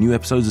to get new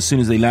episodes as soon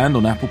as they land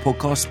on Apple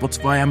Podcasts,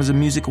 Spotify, Amazon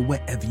Music, or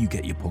wherever you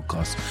get your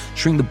podcasts.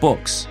 Shrink the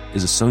Box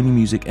is a Sony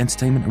Music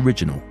Entertainment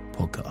original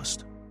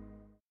podcast.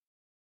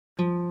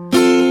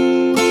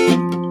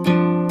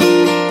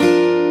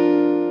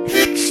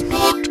 It's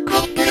not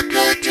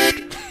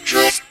complicated.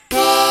 Just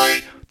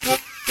buy the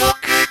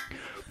fucking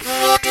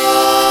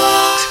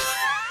product.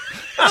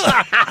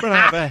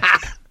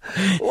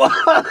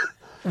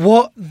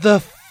 What the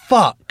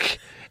fuck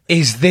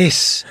is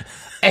this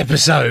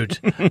episode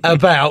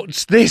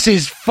about? This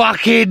is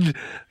fucking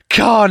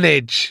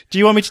carnage. Do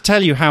you want me to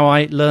tell you how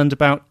I learned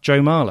about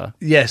Joe Marler?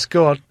 Yes,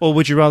 go on. Or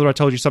would you rather I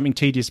told you something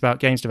tedious about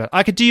games development?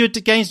 I could do you a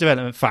games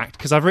development fact,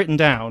 because I've written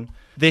down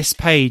this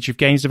page of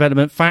games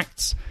development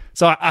facts.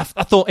 So I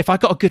thought if I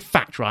got a good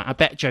fact right, I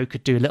bet Joe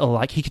could do a little,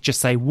 he could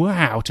just say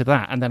wow to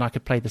that, and then I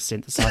could play the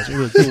synthesizer. It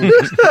was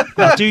gorgeous.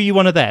 Now, do you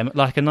one of them,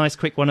 like a nice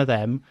quick one of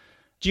them?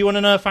 Do you want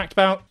to know a fact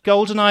about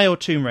GoldenEye or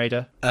Tomb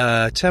Raider?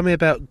 Tell me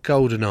about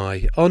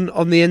GoldenEye.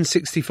 On the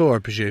N64, I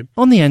presume?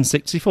 On the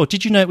N64.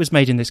 Did you know it was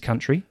made in this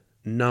country?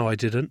 No, I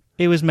didn't.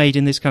 It was made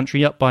in this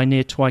country up by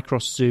near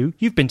Twycross Zoo.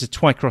 You've been to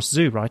Twycross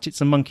Zoo, right?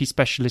 It's a monkey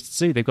specialist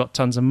zoo. They've got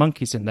tons of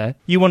monkeys in there.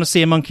 You want to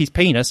see a monkey's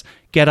penis?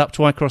 Get up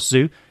Twycross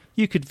Zoo.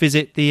 You could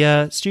visit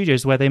the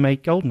studios where they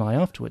make GoldenEye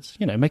afterwards.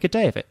 You know, make a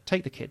day of it.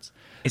 Take the kids.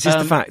 Is this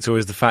the fact, or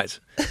is the fact...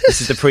 This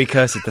is the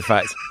precursor to the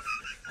fact?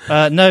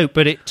 No,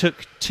 but it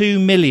took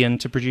 $2 million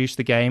to produce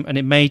the game, and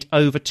it made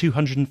over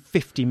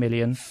 $250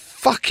 million.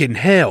 Fucking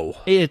hell.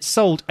 It had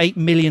sold 8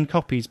 million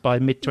copies by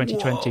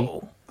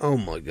mid-2020. Oh,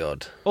 my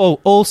God. Oh,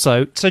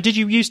 also, so did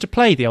you used to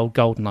play the old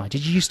GoldenEye?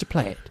 Did you used to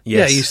play it? Yes.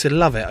 Yeah, I used to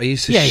love it. I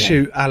used to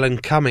shoot Alan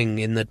Cumming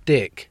in the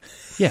dick.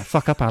 Yeah,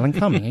 fuck up Alan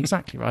Cumming,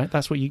 exactly, right?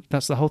 That's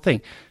the whole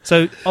thing.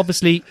 So,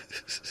 obviously,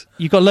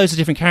 you've got loads of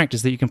different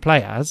characters that you can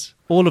play as.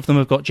 All of them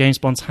have got James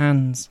Bond's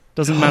hands.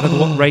 Doesn't matter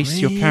what race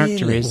your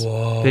character is.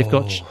 Whoa. They've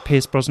got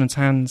Pierce Brosnan's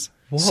hands.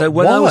 What? So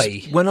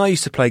when I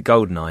used to play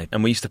GoldenEye,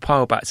 and we used to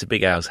pile back to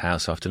Big Al's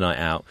house after night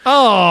out.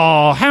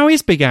 Oh, how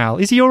is Big Al?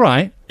 Is he all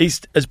right?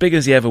 He's as big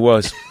as he ever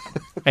was.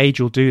 Age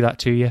will do that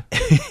to you.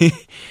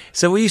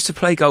 So we used to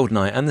play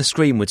GoldenEye, and the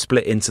screen would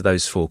split into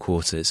those 4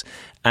 quarters.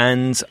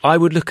 And I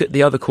would look at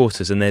the other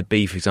quarters, and there'd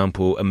be, for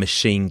example, a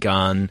machine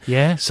gun,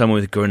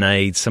 someone with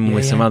grenades, someone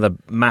with some other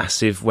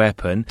massive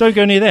weapon. Don't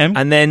go near them.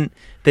 And then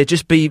there'd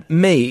just be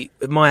me,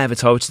 my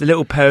avatar, which is a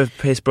little pair of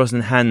Pierce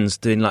Brosnan hands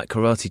doing like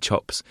karate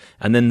chops,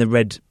 and then the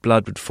red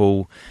blood would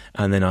fall,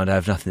 and then I'd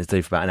have nothing to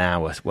do for about an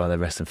hour while the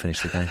rest of them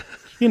finished the game.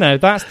 You know,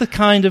 that's the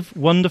kind of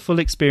wonderful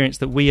experience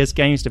that we as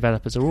games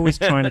developers are always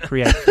trying to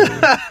create for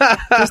you.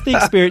 Just the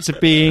experience of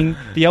being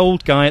the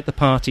old guy at the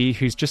party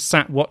who's just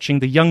sat watching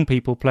the young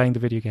people playing the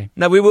video game.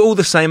 No, we were all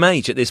the same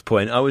age at this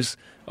point. I was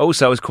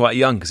quite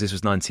young because this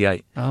was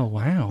 98. Oh,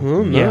 wow.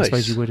 Oh, yeah, nice. I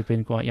suppose you would have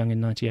been quite young in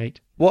 98.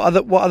 What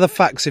other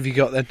facts have you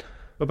got then?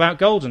 About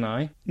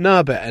GoldenEye? No,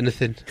 about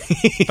anything.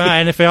 About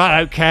anything, I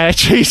don't care.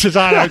 Jesus,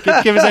 I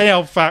don't give us any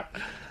old fact.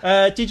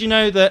 Did you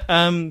know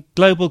that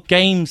global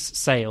games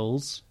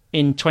sales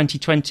in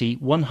 2020,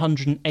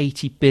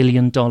 $180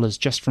 billion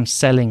just from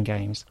selling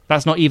games?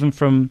 That's not even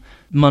from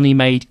money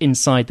made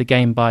inside the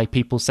game by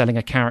people selling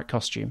a carrot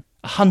costume.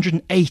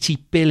 180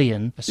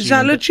 billion. Is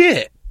that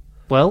legit?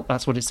 Well,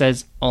 that's what it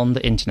says on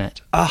the internet.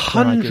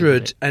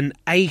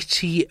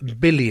 180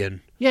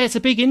 billion. Yeah, it's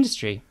a big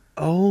industry.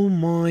 Oh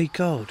my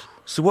God.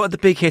 So what are the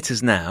big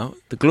hitters now?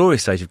 The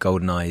glorious stage of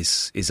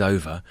GoldenEye is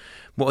over.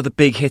 What are the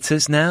big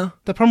hitters now?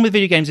 The problem with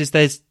video games is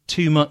there's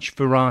too much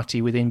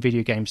variety within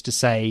video games to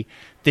say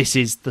this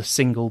is the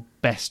single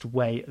best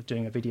way of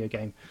doing a video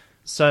game.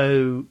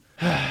 So,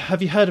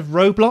 have you heard of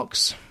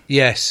Roblox?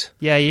 Yes.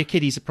 Yeah, your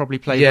kiddies have probably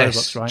played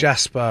Roblox, right?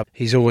 Jasper,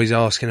 he's always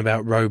asking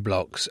about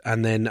Roblox,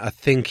 and then I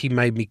think he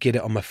made me get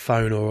it on my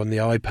phone or on the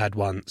iPad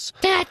once.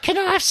 Dad, can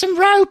I have some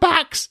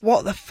Robux?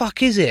 What the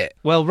fuck is it?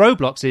 Well,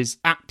 Roblox is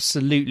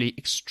absolutely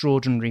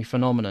extraordinary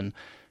phenomenon.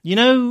 You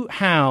know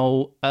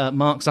how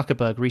Mark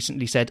Zuckerberg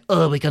recently said,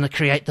 we're going to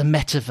create the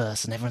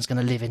metaverse and everyone's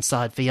going to live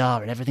inside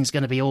VR and everything's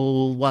going to be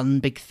all one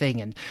big thing.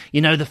 And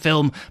you know the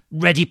film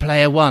Ready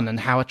Player One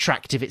and how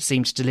attractive it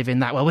seems to live in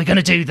that. Well, we're going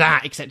to do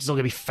that, except it's all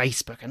going to be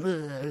Facebook. And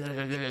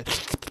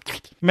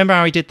remember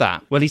how he did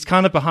that? Well, he's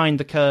kind of behind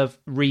the curve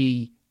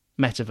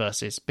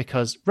metaverses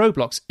because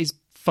Roblox is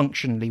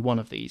functionally one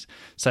of these.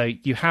 So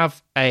you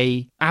have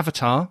a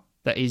avatar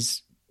that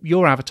is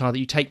your avatar that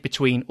you take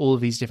between all of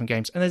these different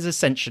games, and there's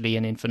essentially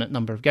an infinite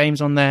number of games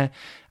on there,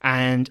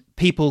 and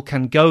people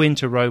can go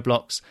into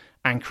Roblox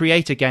and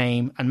create a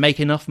game and make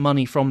enough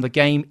money from the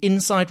game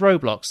inside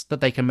Roblox that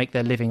they can make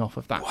their living off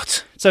of that.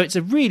 What? So it's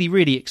a really,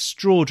 really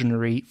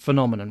extraordinary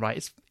phenomenon,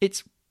 right?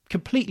 It's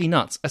completely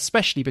nuts,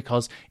 especially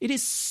because it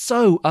is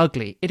so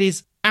ugly. It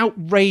is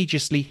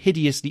outrageously,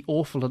 hideously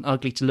awful and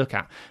ugly to look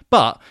at.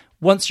 But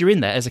once you're in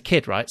there as a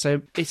kid, right?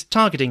 So it's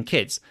targeting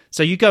kids.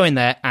 So you go in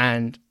there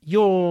and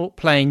you're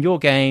playing your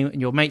game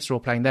and your mates are all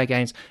playing their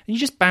games, and you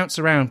just bounce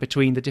around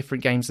between the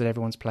different games that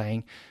everyone's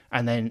playing,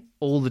 and then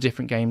all the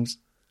different games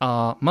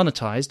are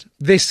monetized.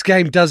 This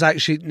game does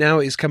actually, now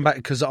it's come back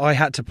because I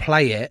had to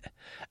play it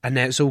and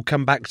now it's all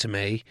come back to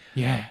me.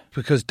 Yeah.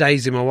 Because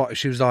Daisy, my wife,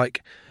 she was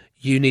like,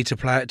 you need to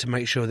play it to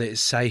make sure that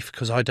it's safe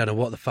because I don't know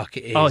what the fuck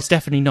it is. Oh, it's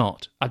definitely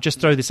not. I'll just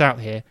throw this out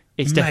here.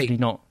 It's definitely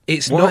not.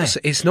 It's Why? not.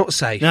 It's not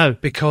safe. No,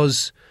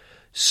 because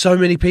so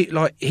many people,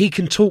 like, he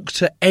can talk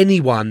to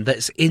anyone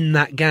that's in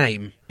that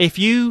game. If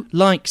you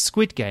like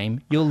Squid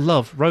Game, you'll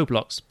love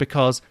Roblox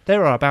because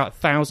there are about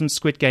 1,000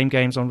 Squid Game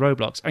games on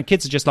Roblox, and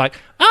kids are just like,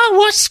 oh,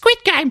 what's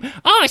Squid Game?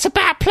 Oh, it's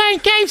about playing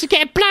games and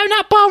getting blown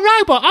up by a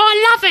robot. Oh,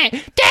 I love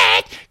it.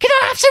 Dad, can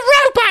I have some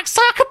Robux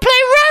so I can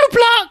play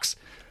Roblox?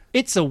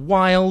 It's a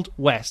wild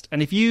west,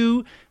 and if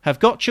you have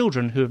got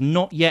children who have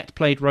not yet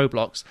played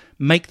Roblox,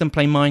 make them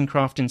play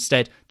Minecraft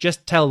instead.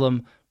 Just tell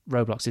them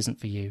Roblox isn't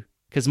for you,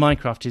 because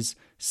Minecraft is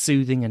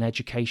soothing and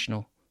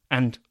educational,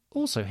 and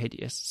also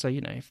hideous. So,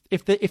 you know,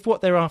 if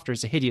what they're after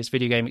is a hideous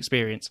video game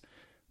experience,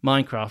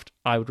 Minecraft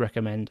I would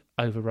recommend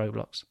over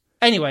Roblox.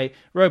 Anyway,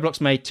 Roblox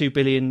made £2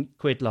 billion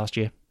last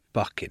year.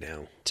 Fucking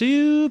hell.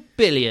 2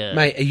 billion.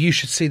 Mate, you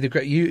should see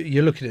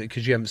you're looking at it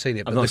because you haven't seen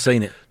it. I've not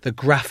seen it. The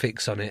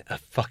graphics on it are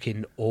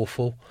fucking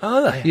awful.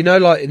 Are they? You know,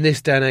 like in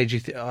this day and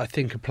age, I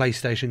think of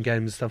PlayStation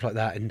games and stuff like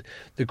that, and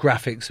the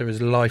graphics are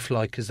as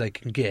lifelike as they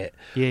can get.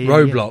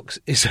 Roblox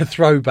is a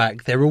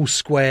throwback. They're all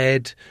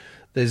squared.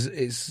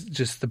 It's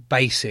just the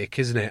basic,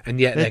 isn't it? And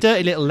yet they're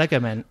dirty little Lego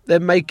men. They're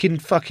making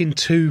fucking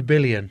 2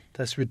 billion.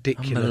 That's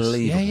ridiculous.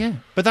 Unbelievable. Yeah.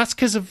 But that's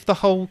because of the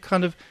whole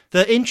kind of...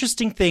 The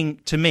interesting thing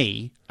to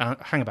me...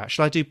 hang about.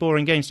 Shall I do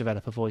boring games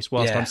developer voice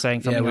whilst I'm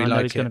saying something I know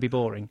is going to be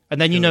boring?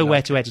 And then you know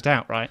where to edit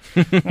out, right?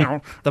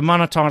 The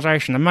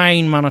monetization, the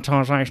main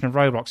monetization of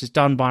Roblox is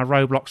done by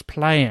Roblox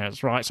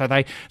players, right? So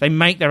they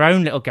make their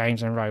own little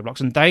games in Roblox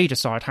and they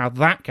decide how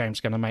that game's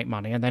going to make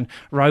money, and then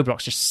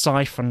Roblox just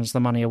siphons the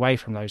money away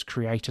from those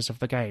creators of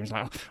the games.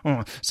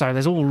 So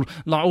there's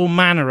all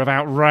manner of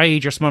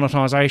outrageous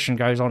monetization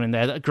goes on in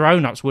there that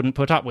grown-ups wouldn't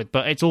put up with,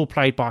 but it's all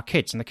played by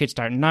kids and the kids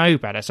don't know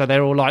better, so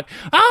they're all like,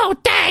 oh,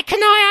 Dad,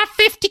 can I have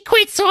 50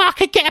 quid so I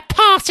could get a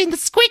pass in the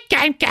Squid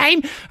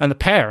Game? And the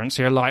parents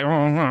who are like, oh,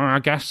 I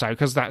guess so,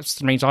 because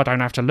that means I don't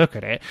have to look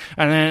at it.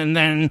 And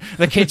then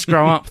the kids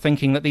grow up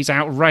thinking that these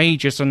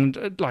outrageous and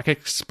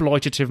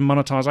exploitative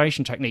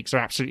monetization techniques are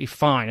absolutely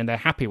fine and they're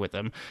happy with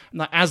them.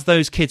 And as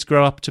those kids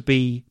grow up to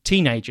be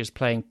teenagers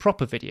playing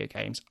proper video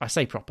games, I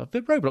say proper,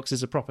 but Roblox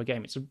is a proper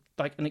game. It's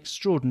an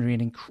extraordinary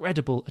and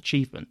incredible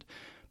achievement.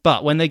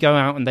 But when they go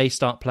out and they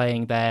start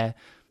playing their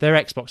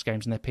Xbox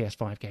games and their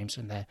PS5 games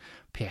and their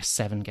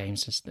PS7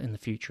 games in the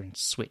future and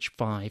Switch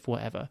 5,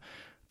 whatever,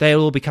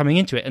 they'll all be coming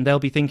into it and they'll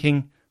be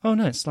thinking, oh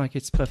no,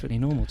 it's perfectly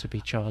normal to be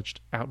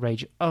charged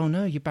outrageous. Oh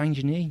no, you banged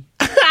your knee.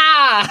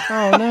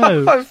 Oh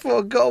no. I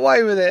thought I got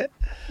away with it.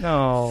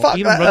 No, Fuck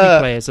even that,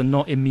 rugby players are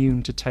not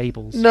immune to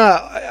tables. No,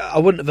 I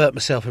wouldn't have hurt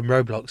myself in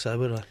Roblox though,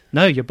 would I?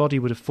 No, your body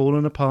would have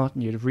fallen apart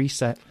and you'd have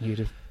reset and you'd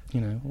have...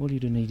 all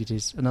you'd have needed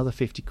is another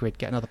 50 quid,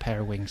 get another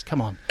pair of wings.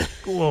 Come on.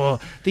 Oh,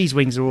 these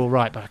wings are all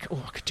right, but I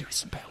could do with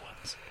some better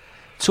ones.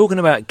 Talking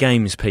about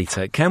games,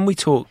 Peter, can we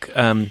talk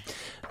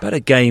about a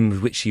game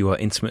with which you are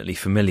intimately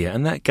familiar?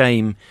 And that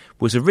game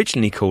was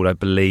originally called, I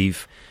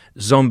believe,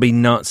 Zombie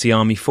Nazi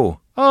Army 4.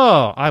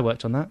 Oh, I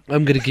worked on that.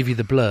 I'm going to give you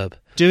the blurb.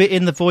 Do it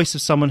in the voice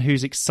of someone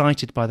who's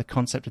excited by the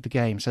concept of the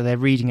game. So they're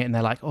reading it and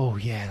they're like, oh,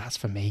 yeah, that's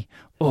for me.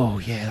 Oh,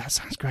 yeah, that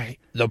sounds great.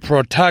 The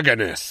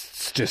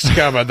protagonists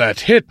discover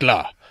that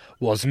Hitler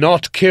was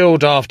not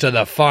killed after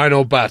the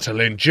final battle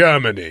in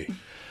Germany,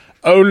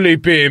 only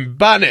being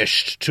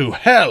banished to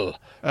hell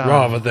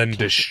rather than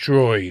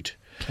destroyed.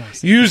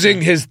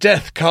 Using his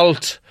death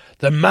cult,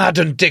 the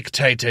maddened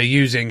dictator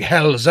using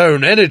hell's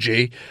own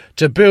energy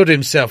to build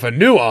himself a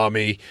new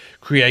army,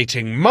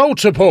 creating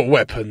multiple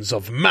weapons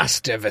of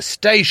mass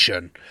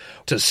devastation.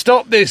 To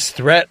stop this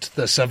threat,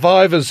 the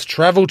survivors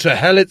travel to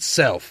hell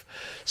itself,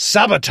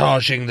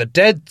 sabotaging the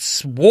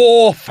dead's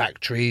war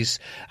factories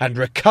and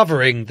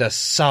recovering the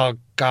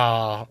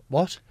Saga...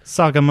 What?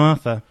 Saga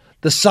Martha.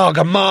 the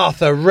Saga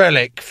Martha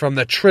relic from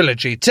the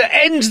trilogy to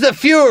end the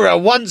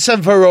Führer once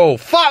and for all.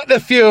 Fuck the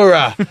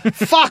Führer.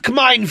 Fuck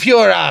Mein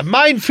Führer.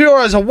 Mein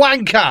Führer's a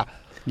wanker.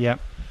 Yeah.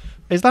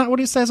 Is that what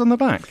it says on the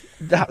back?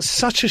 That's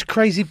such a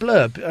crazy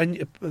blurb.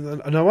 And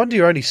no wonder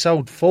you only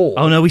sold 4.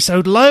 Oh, no, we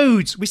sold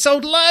loads. We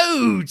sold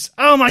loads.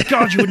 Oh, my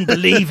God, you wouldn't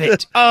believe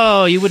it.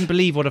 Oh, you wouldn't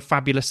believe what a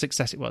fabulous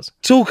success it was.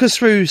 Talk us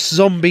through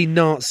Zombie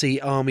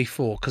Nazi Army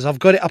 4, because I've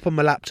got it up on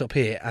my laptop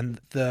here,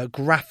 and the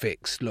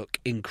graphics look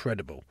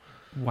incredible.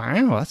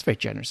 Wow, that's very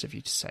generous of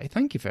you to say.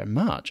 Thank you very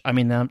much. I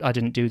mean, I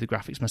didn't do the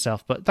graphics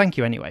myself, but thank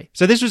you anyway.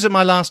 So this was at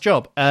my last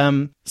job.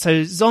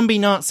 So Zombie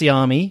Nazi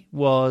Army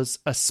was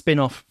a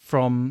spin-off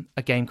from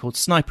a game called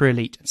Sniper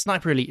Elite.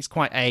 Sniper Elite is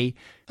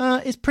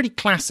it's pretty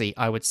classy,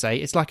 I would say.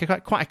 It's like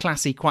quite a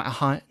classy, quite a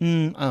high...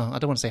 I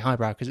don't want to say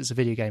highbrow because it's a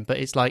video game, but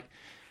it's a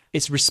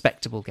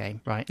respectable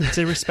game, right? It's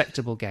a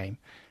respectable game.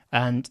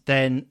 And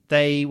then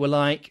they were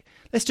like,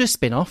 let's do a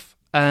spin-off,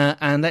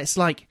 and let's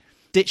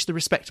ditch the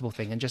respectable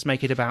thing and just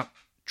make it about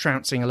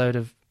trouncing a load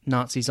of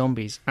Nazi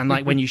zombies. And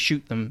when you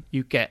shoot them,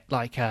 you get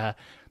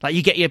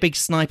you get your big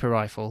sniper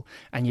rifle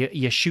and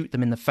you shoot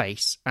them in the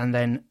face, and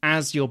then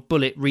as your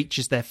bullet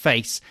reaches their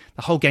face,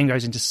 the whole game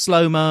goes into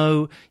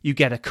slow-mo. You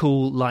get a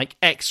cool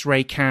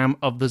X-ray cam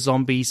of the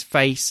zombie's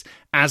face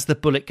as the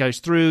bullet goes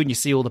through, and you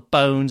see all the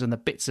bones and the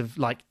bits of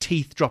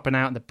teeth dropping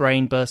out and the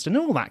brain burst and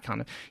all that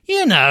kind of,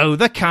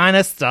 the kind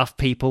of stuff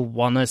people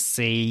want to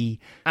see.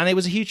 And it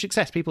was a huge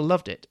success. People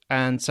loved it.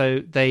 And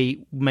so they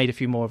made a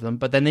few more of them,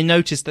 but then they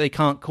noticed that they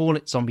can't call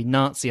it Zombie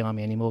Nazi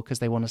Army anymore because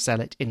they want to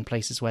sell it in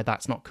places where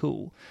that's not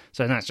cool.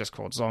 So that's just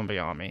called Zombie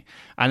Army.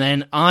 And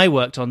then I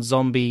worked on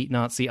Zombie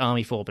Nazi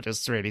Army 4, but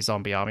it's really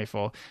Zombie Army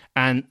 4.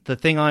 And the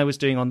thing I was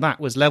doing on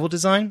that was level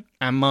design,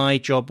 and my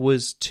job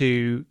was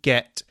to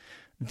get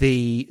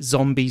the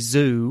zombie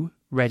zoo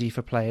ready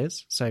for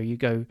players. So you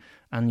go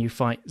and you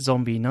fight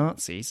zombie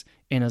Nazis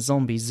in a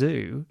zombie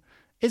zoo.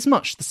 It's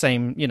much the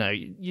same,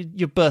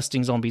 you're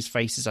bursting zombies'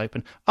 faces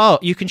open. Oh,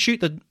 you can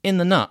shoot them in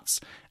the nuts,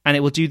 and it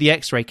will do the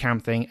X-ray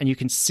cam thing, and you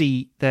can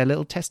see their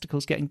little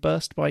testicles getting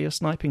burst by your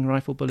sniping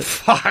rifle bullet.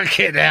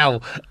 Fucking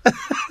hell.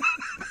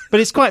 But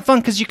it's quite fun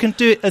because you can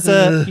do it as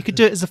a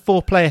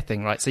 4-player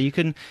thing, right? So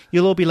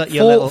you'll all be like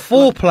your little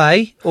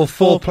 4-play or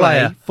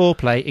 4-player.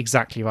 4-play,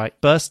 exactly right.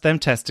 Burst them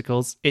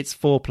testicles. It's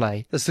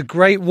 4-play. That's the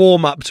great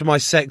warm up to my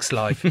sex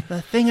life.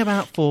 The thing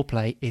about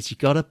 4-play is you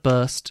got to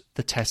burst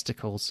the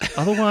testicles.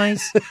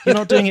 Otherwise, you're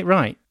not doing it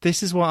right.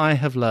 This is what I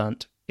have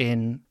learnt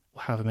in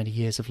however many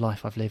years of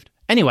life I've lived.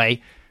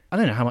 Anyway, I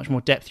don't know how much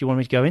more depth you want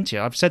me to go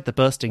into. I've said the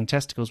bursting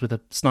testicles with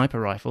a sniper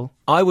rifle.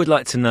 I would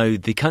like to know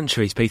the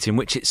countries, Peter, in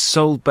which it's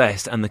sold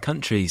best, and the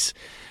countries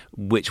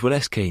which were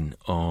less keen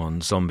on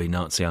Zombie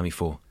Nazi Army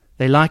 4.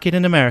 They like it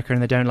in America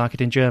and they don't like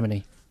it in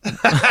Germany.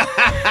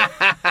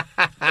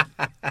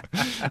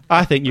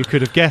 I think you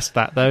could have guessed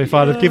that, though. If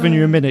I'd have given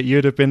you a minute,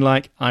 you'd have been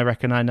like, I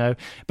reckon I know.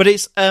 But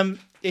it's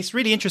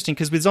really interesting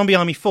because with Zombie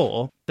Army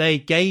 4, they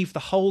gave the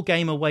whole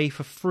game away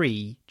for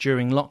free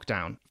during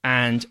lockdown.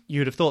 And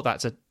you'd have thought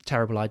that's a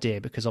terrible idea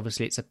because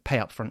obviously it's a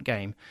pay-up-front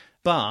game.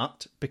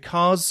 But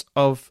because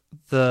of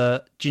do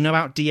you know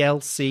about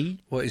DLC?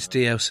 What is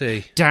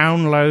DLC?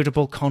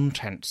 Downloadable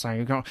content. So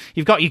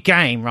you've got your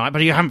game, right,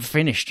 but you haven't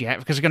finished yet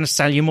because we're going to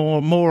sell you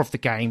more of the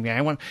game.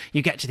 Yeah, when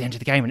you get to the end of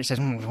the game and it says,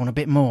 "We want a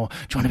bit more. Do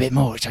you want a bit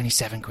more? It's only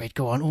 £7.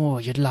 Go on. Oh,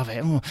 you'd love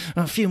it. Oh,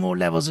 a few more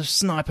levels of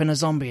sniping a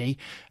zombie."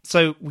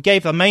 So we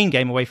gave the main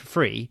game away for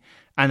free.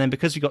 And then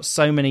because we got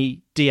so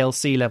many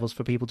DLC levels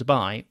for people to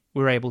buy,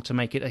 we were able to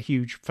make it a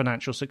huge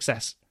financial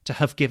success to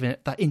have given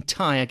it that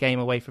entire game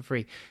away for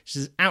free. Which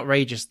is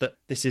outrageous that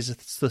this is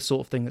the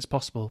sort of thing that's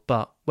possible.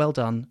 But well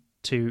done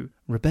to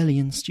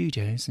Rebellion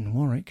Studios in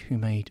Warwick, who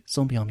made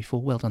Zombie Army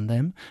 4. Well done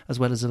them, as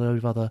well as a load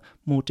of other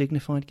more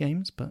dignified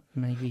games. But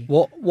maybe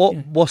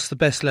what's the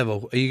best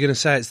level? Are you going to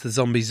say it's the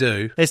Zombie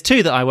Zoo? There's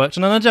 2 that I worked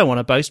on, and I don't want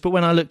to boast, but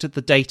when I looked at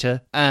the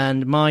data,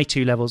 and my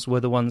 2 levels were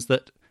the ones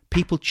that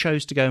people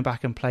chose to go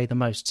back and play the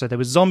most. So there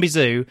was Zombie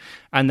Zoo,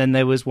 and then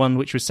there was one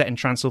which was set in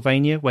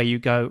Transylvania, where you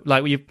go,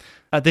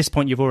 at this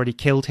point you've already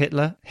killed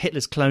Hitler.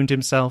 Hitler's cloned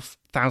himself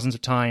thousands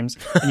of times,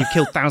 and you've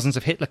killed thousands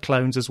of Hitler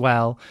clones as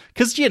well.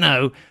 Because, you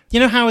know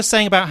how I was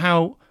saying about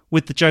how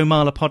with the Joe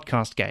Marler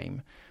podcast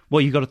game, what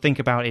you've got to think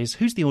about is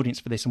who's the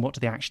audience for this and what do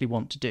they actually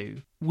want to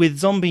do? With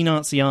Zombie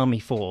Nazi Army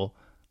 4,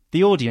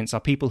 the audience are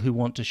people who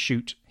want to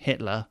shoot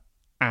Hitler,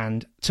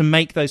 and to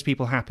make those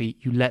people happy,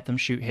 you let them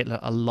shoot Hitler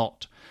a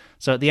lot.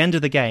 So at the end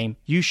of the game,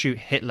 you shoot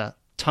Hitler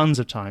tons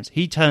of times.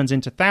 He turns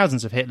into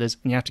thousands of Hitlers,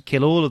 and you have to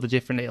kill all of the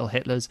different little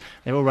Hitlers.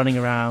 They're all running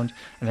around,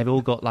 and they've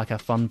all got a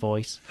fun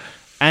voice.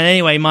 And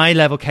anyway, my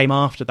level came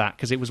after that,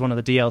 because it was one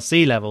of the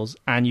DLC levels,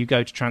 and you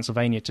go to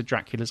Transylvania to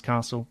Dracula's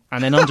castle.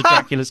 And then under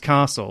Dracula's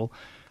castle,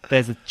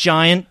 there's a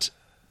giant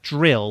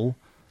drill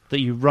that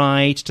you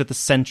ride to the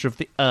centre of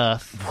the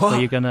earth, where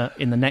you're going to,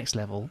 in the next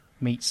level,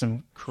 meet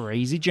some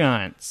crazy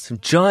giants. Some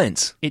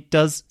giants? It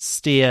does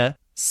steer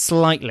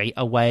slightly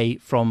away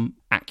from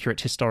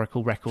accurate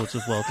historical records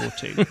of World War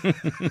II.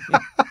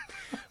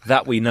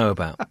 that we know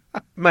about.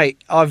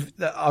 Mate, I've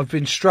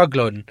been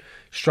struggling.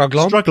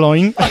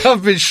 Struggling.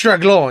 I've been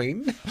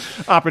struggling.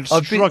 I've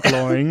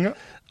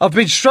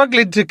been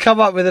struggling to come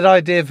up with an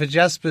idea for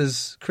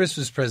Jasper's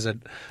Christmas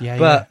present.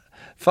 But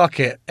fuck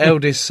it,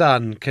 eldest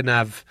son can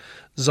have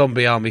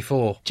Zombie Army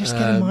 4. Just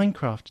get in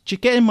Minecraft.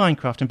 Just get in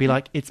Minecraft and be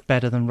like, it's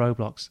better than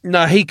Roblox.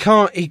 No, he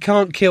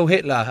can't kill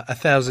Hitler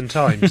 1,000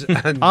 times.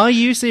 And are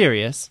you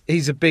serious?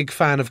 He's a big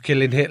fan of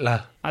killing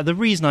Hitler. The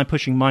reason I'm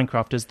pushing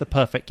Minecraft as the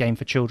perfect game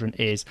for children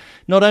is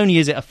not only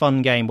is it a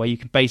fun game where you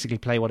can basically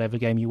play whatever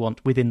game you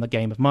want within the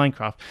game of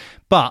Minecraft,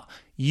 but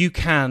you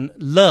can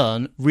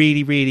learn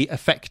really, really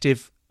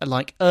effective,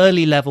 like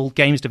early level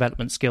games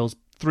development skills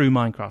through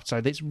Minecraft.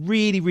 So it's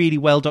really, really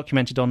well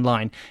documented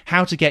online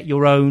how to get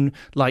your own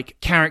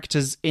like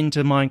characters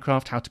into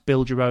Minecraft, how to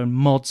build your own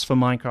mods for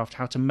Minecraft,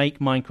 how to make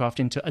Minecraft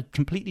into a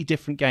completely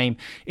different game.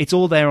 It's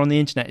all there on the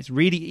internet. It's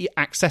really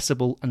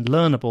accessible and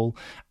learnable.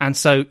 And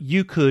so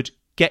you could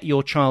get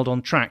your child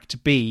on track to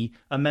be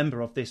a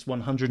member of this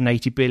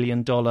 $180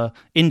 billion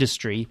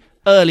industry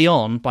early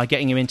on by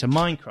getting him into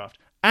Minecraft.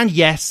 And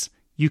yes,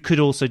 you could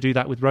also do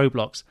that with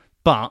Roblox,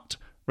 but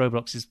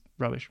Roblox is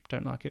rubbish.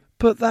 Don't like it.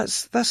 But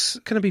that's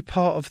going to be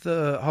part of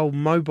the whole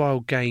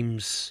mobile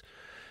games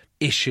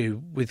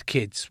issue with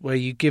kids, where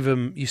you give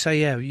them, you say,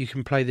 yeah, you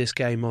can play this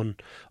game on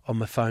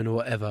my phone or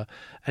whatever,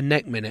 and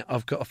next minute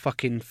I've got a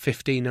fucking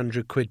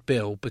 1,500 quid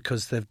bill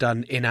because they've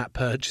done in-app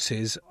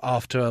purchases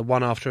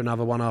one after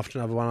another,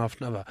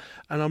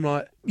 and I'm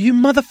like, you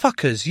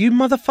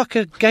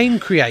motherfucker game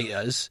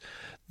creators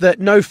that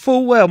know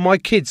full well my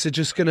kids are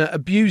just going to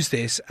abuse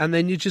this, and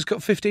then you just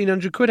got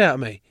 1,500 quid out of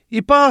me,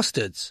 you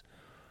bastards.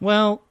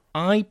 Well,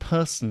 I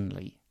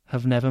personally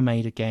have never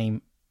made a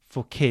game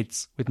for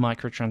kids with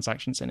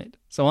microtransactions in it.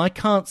 So I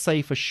can't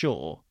say for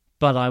sure,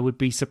 but I would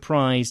be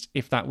surprised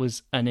if that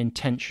was an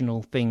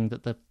intentional thing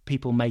that the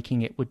people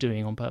making it were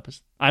doing on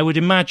purpose. I would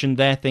imagine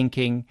they're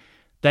thinking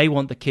they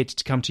want the kid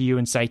to come to you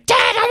and say, Dad,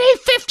 I need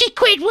 50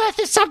 quid worth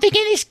of something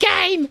in this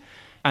game.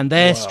 And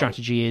their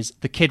strategy is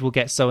the kid will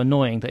get so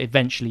annoying that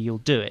eventually you'll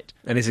do it.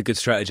 And it's a good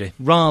strategy.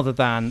 Rather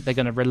than they're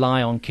going to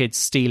rely on kids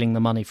stealing the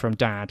money from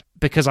dad.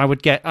 Because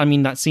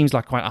that seems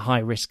like quite a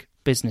high-risk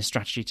business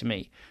strategy to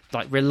me.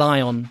 Like,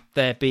 rely on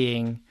there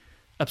being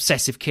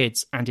obsessive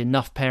kids and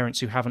enough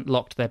parents who haven't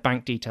locked their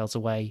bank details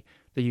away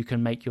that you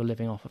can make your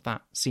living off of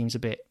that. Seems a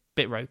bit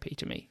ropey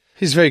to me.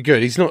 He's very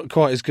good. He's not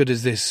quite as good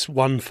as this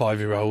one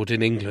 5-year-old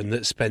in England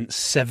that spent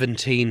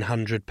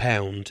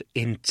 £1,700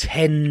 in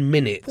 10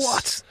 minutes.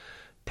 What?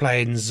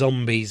 Playing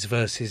Zombies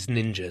versus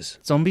Ninjas.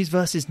 Zombies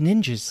versus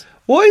Ninjas?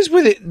 What is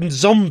with it and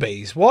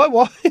zombies?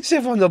 Why is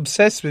everyone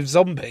obsessed with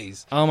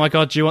zombies? Oh my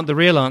God, do you want the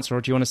real answer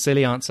or do you want a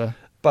silly answer?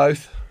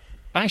 Both.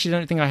 I actually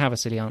don't think I have a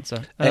silly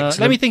answer. Let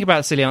me think about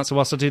a silly answer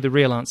whilst I do the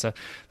real answer.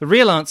 The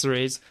real answer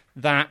is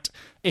that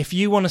if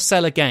you want to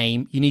sell a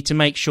game, you need to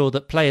make sure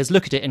that players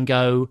look at it and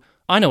go,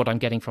 I know what I'm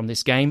getting from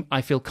this game.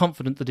 I feel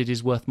confident that it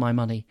is worth my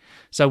money.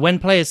 So when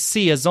players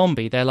see a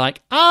zombie, they're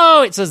like,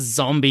 oh, it's a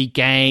zombie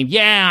game.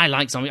 Yeah, I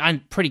like zombies. I'm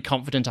pretty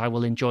confident I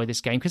will enjoy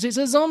this game because it's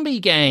a zombie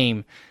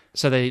game.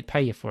 So they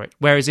pay you for it.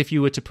 Whereas if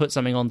you were to put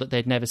something on that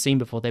they'd never seen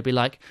before, they'd be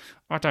like,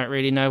 I don't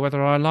really know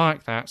whether I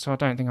like that, so I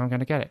don't think I'm going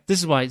to get it. This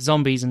is why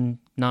zombies and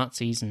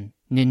Nazis and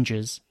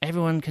ninjas,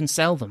 everyone can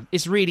sell them.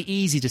 It's really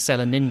easy to sell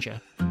a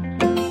ninja.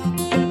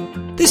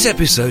 This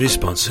episode is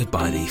sponsored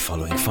by the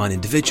following fine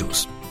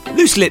individuals.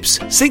 Loose Lips,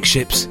 Sink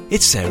Ships,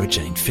 it's Sarah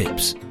Jane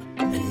Phipps.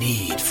 A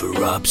need for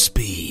Rob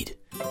Speed.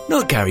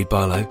 Not Gary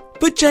Barlow,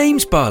 but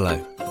James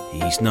Barlow.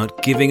 He's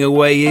not giving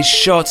away his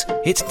shot,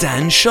 it's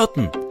Dan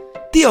Shotton.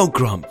 The old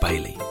Grant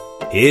Bailey.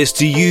 Here's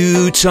to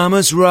you,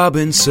 Thomas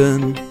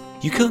Robinson.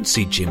 You can't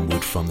see Jim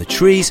Wood from the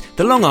trees.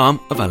 The long arm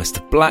of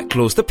Alistair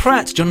Blacklaws. The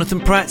Pratt, Jonathan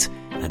Pratt.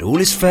 And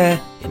all is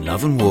fair in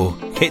love and war.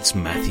 It's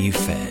Matthew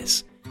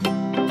Fairs.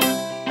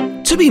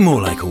 To be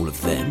more like all of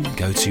them,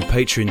 go to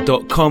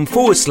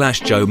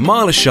patreon.com/Joe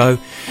Marler Show,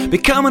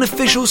 become an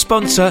official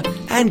sponsor,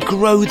 and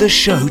grow the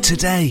show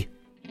today.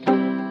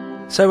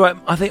 So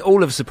I think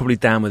all of us are probably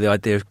down with the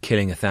idea of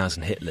killing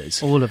 1,000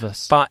 Hitlers. All of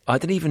us. But I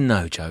didn't even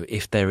know, Joe,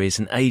 if there is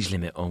an age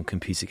limit on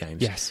computer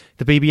games. Yes.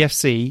 The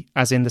BBFC,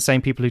 as in the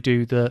same people who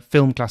do the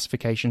film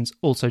classifications,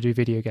 also do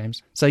video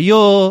games. So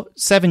your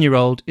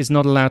 7-year-old is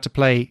not allowed to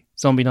play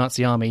Zombie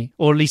Nazi Army,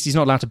 or at least he's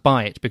not allowed to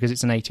buy it because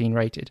it's an 18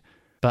 rated.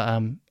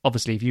 But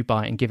obviously if you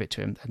buy it and give it to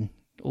him, then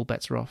all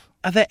bets are off.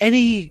 Are there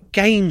any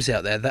games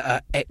out there that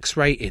are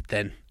X-rated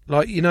then?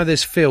 Like, you know,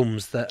 there's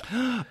films that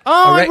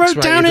I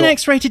wrote down an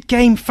X-rated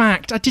game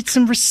fact. I did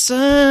some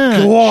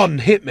research. Go on,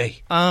 hit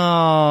me.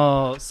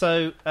 Oh,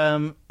 so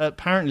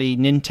apparently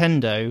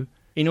Nintendo,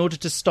 in order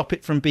to stop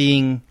it from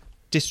being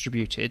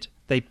distributed,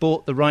 they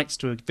bought the rights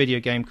to a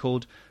video game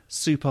called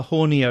Super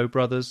Hornio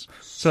Brothers.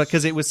 So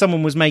because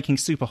someone was making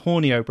Super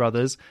Hornio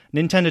Brothers,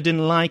 Nintendo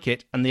didn't like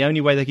it, and the only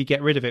way they could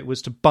get rid of it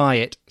was to buy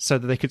it so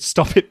that they could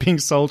stop it being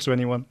sold to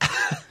anyone.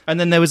 And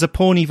then there was a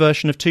porny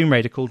version of Tomb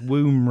Raider called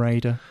Womb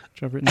Raider,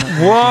 which I've written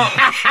down. What?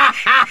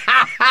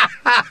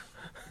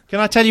 Can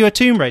I tell you a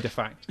Tomb Raider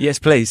fact? Yes,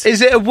 please.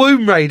 Is it a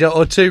Womb Raider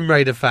or Tomb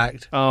Raider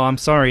fact? Oh, I'm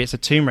sorry, it's a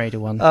Tomb Raider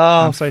one. Oh,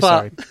 I'm so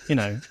fuck.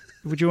 sorry.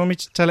 Would you want me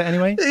to tell it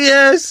anyway?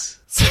 Yes.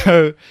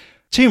 So,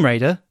 Tomb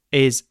Raider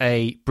is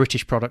a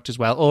British product as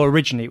well, or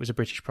originally it was a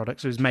British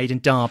product, so it was made in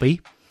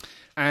Derby.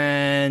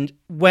 And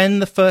when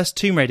the first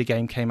Tomb Raider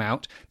game came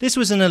out, this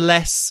was in a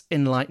less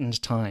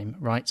enlightened time,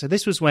 right? So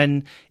this was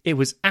when it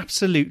was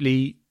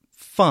absolutely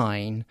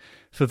fine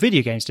for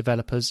video games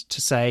developers to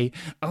say,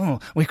 oh,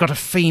 we've got a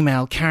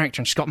female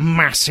character and she's got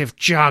massive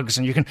jugs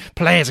and you can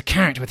play as a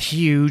character with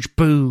huge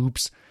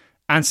boobs.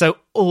 And so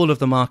all of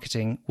the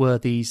marketing were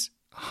these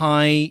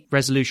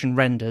high-resolution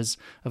renders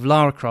of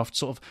Lara Croft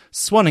sort of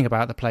swanning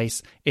about the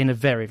place in a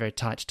very, very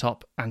tight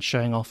top and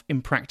showing off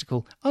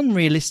impractical,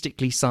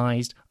 unrealistically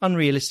sized,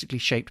 unrealistically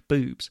shaped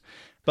boobs.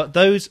 But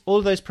all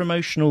of those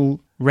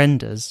promotional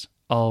renders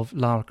of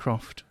Lara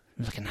Croft,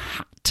 looking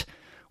hot,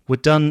 were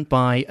done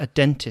by a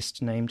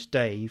dentist named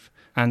Dave,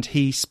 and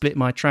he split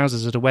my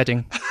trousers at a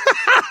wedding.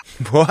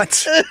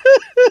 What?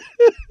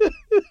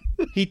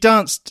 He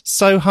danced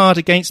so hard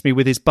against me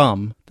with his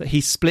bum that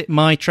he split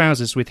my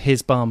trousers with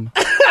his bum.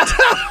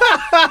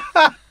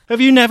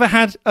 Have you never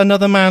had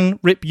another man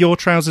rip your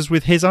trousers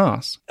with his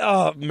arse?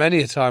 Oh,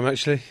 many a time,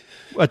 actually.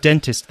 A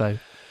dentist, though.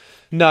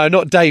 No,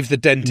 not Dave the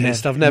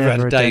dentist. I've never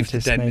had a Dave the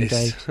named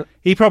dentist. Dave.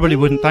 He probably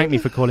wouldn't thank me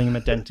for calling him a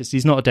dentist.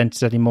 He's not a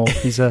dentist anymore.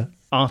 He's a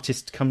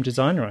artist come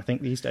designer, I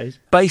think, these days.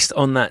 Based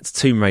on that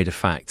Tomb Raider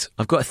fact,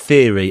 I've got a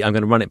theory. I'm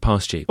going to run it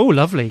past you. Oh,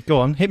 lovely.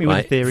 Go on. Hit me with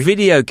a theory.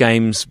 Video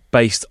games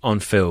based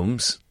on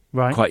films,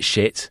 right? Quite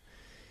shit.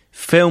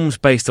 Films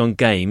based on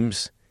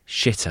games,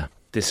 shitter.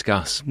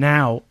 Discuss.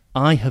 Now,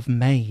 I have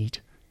made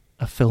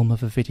a film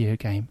of a video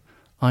game.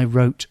 I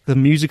wrote the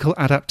musical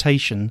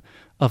adaptation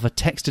of a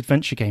text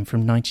adventure game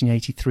from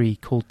 1983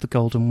 called The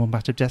Golden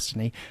Wombat of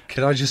Destiny.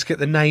 Can I just get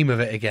the name of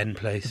it again,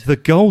 please? The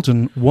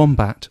Golden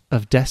Wombat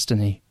of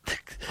Destiny.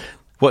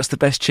 What's the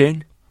best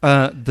tune?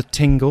 The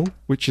Tingle,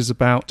 which is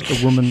about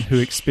a woman who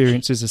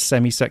experiences a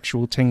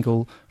semi-sexual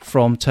tingle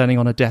from turning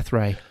on a death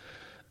ray.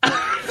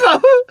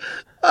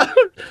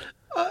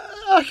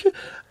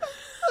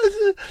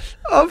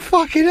 Oh,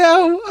 fucking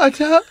hell.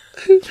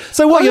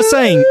 So what you're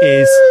saying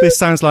is this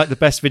sounds like the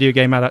best video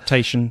game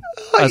adaptation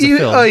as a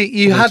film.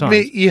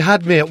 You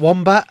had me at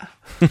Wombat.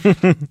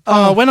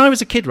 When I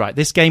was a kid, right,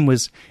 this game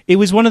was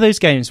one of those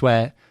games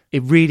where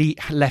it really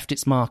left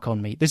its mark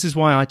on me. This is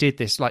why I did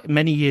this. Like,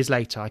 many years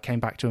later, I came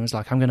back to it and was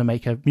like, I'm going to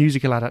make a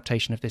musical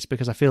adaptation of this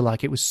because I feel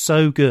like it was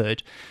so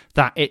good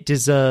that it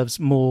deserves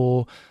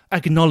more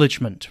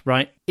acknowledgement,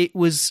 right? It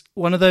was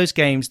one of those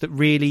games that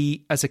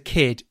really, as a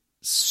kid,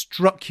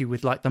 struck you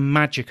with like the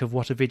magic of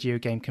what a video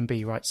game can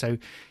be, right? So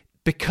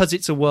because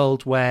it's a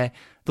world where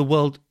the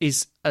world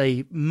is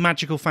a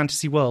magical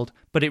fantasy world,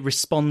 but it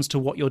responds to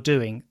what you're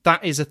doing,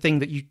 that is a thing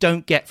that you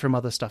don't get from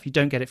other stuff. You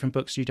don't get it from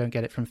books, you don't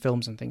get it from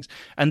films and things.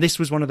 And this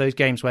was one of those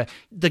games where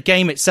the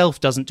game itself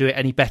doesn't do it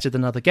any better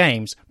than other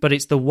games, but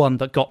it's the one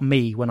that got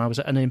me when I was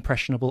at an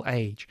impressionable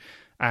age.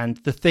 And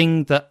the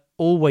thing that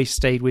always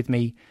stayed with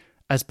me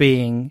as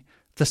being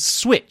the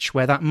switch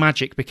where that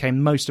magic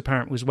became most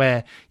apparent was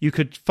where you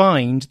could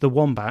find the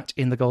wombat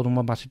in the Golden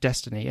Wombat of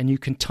Destiny and you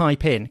can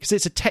type in, because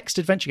it's a text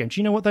adventure game.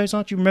 Do you know what those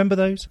are? Do you remember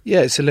those?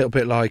 Yeah, it's a little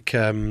bit like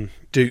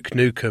Duke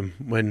Nukem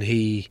when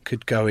he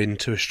could go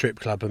into a strip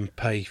club and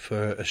pay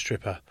for a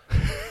stripper.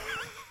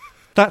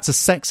 That's a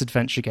sex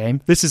adventure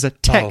game. This is a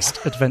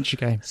text adventure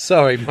game.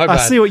 Sorry, my bad.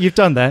 I see what you've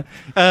done there.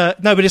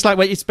 No, but it's like,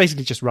 well, it's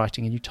basically just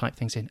writing and you type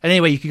things in. And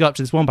anyway, you could go up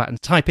to this wombat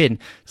and type in,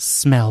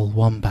 smell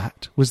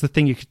wombat was the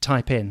thing you could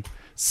type in.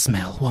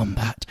 Smell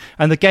wombat.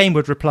 And the game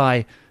would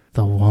reply,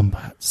 the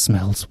wombat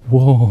smells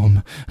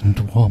warm and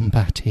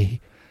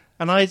wombatty.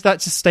 And that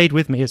just stayed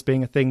with me as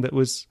being a thing that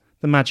was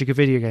the magic of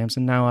video games.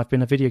 And now I've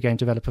been a video game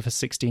developer for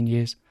 16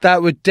 years.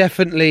 That would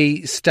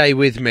definitely stay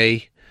with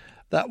me.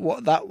 The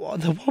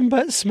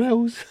wombat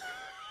smells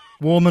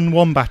warm and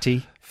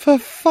wombatty. For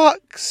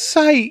fuck's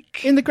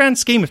sake. In the grand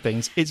scheme of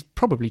things, it's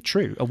probably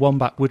true. A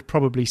wombat would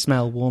probably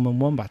smell warm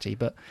and wombatty,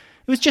 but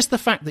it was just the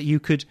fact that you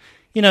could,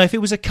 you know, if it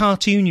was a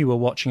cartoon you were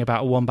watching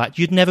about a wombat,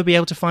 you'd never be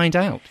able to find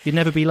out. You'd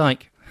never be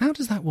like, how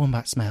does that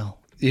wombat smell?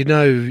 You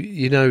know,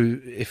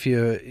 if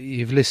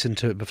you've listened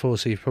to it before,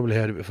 so you've probably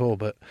heard it before,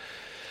 but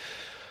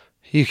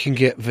you can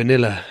get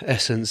vanilla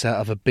essence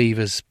out of a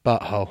beaver's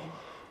butthole.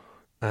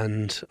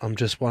 And I'm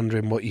just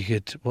wondering what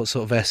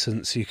sort of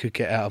essence you could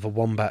get out of a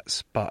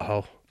wombat's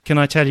butthole. Can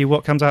I tell you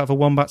what comes out of a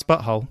wombat's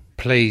butthole?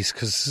 Please,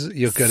 because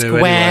you're going to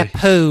Square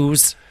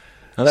poos.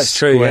 Oh, that's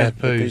true, square yeah.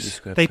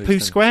 Poos. They poo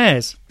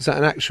squares. Is that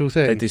an actual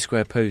thing? They do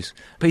square poos.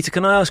 Peter,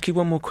 can I ask you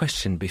one more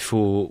question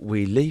before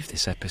we leave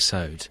this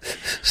episode?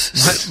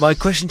 my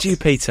question to you,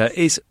 Peter,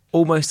 is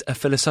almost a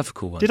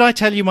philosophical one. Did I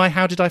tell you my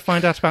how did I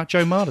find out about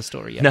Joe Marler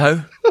story yet?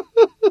 No.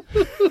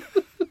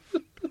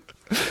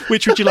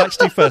 Which would you like to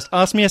do first?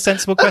 Ask me a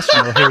sensible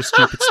question or hear a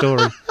stupid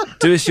story?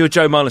 Do us your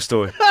Joe Marler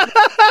story.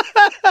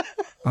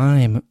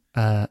 I'm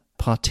a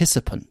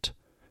participant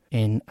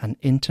in an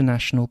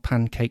International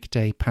Pancake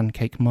Day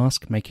pancake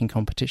mask making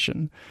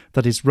competition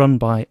that is run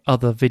by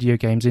other video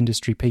games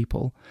industry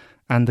people.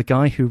 And the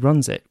guy who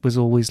runs it was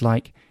always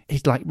like,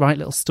 he'd like write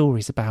little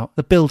stories about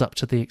the build up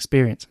to the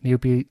experience. And he'll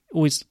be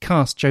always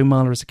cast Joe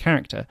Marler as a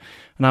character.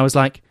 And I was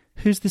like,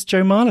 who's this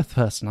Joe Marler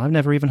person? I've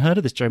never even heard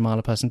of this Joe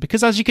Marler person.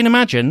 Because as you can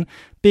imagine,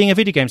 being a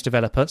video games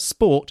developer,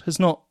 sport has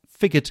not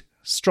figured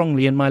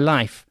strongly in my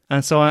life.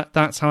 And so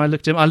that's how I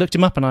looked him. I looked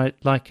him up, and I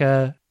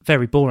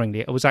very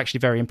boringly, I was actually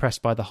very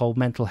impressed by the whole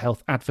mental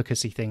health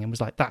advocacy thing, and was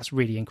like, that's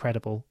really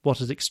incredible.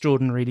 What an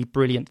extraordinarily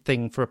brilliant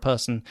thing for a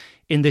person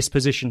in this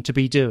position to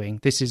be doing.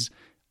 This is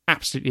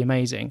absolutely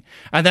amazing.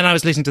 And then I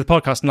was listening to the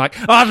podcast and like,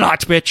 I'd like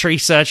to be a tree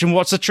surgeon.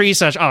 What's a tree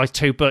surgeon? Oh, it's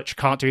too butch,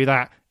 can't do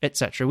that,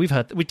 etc. We've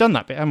done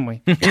that bit, haven't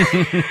we?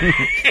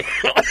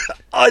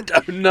 I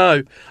don't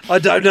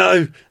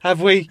know.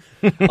 Have we?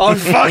 I'm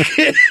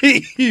fucking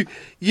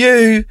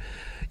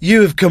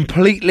you have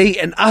completely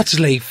and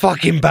utterly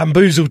fucking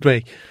bamboozled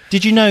me.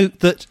 Did you know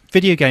that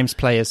video games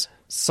players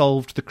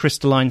solved the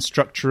crystalline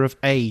structure of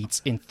AIDS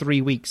in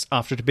 3 weeks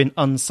after it had been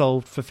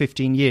unsolved for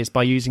 15 years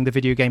by using the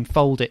video game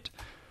Fold It?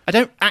 I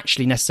don't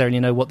actually necessarily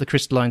know what the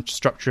crystalline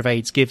structure of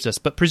AIDS gives us,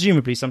 but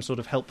presumably some sort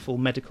of helpful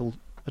medical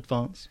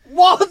advance.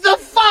 What the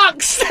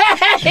fuck's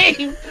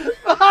sake?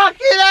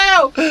 Fucking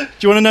hell! Do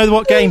you want to know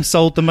what game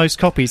sold the most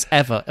copies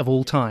ever of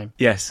all time?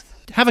 Yes.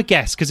 Have a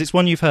guess, because it's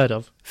one you've heard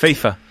of.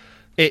 FIFA.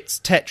 It's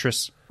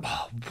Tetris.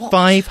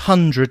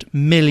 500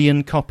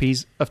 million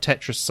copies of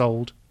Tetris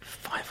sold.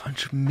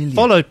 500 million?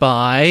 Followed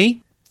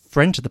by,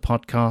 friend to the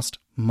podcast,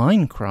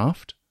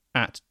 Minecraft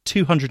at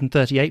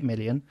 238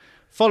 million.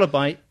 Followed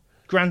by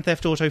Grand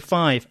Theft Auto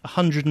 5,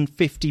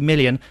 150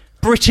 million.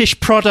 British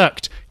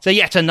product. So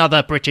yet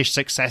another British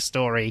success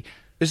story.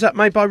 Is that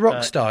made by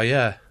Rockstar?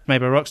 Yeah. Made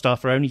by Rockstar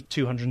for only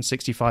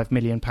 £265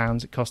 million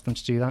it cost them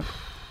to do that.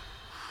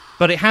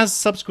 But it has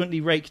subsequently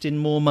raked in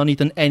more money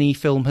than any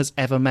film has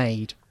ever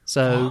made.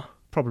 So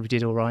probably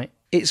did all right.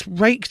 It's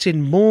raked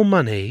in more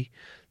money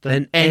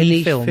than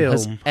any film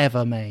has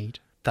ever made.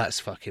 That's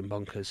fucking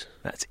bonkers.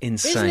 That's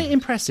insane. Isn't it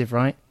impressive,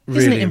 right? Really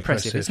Isn't it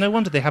impressive? It's no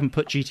wonder they haven't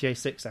put GTA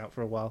 6 out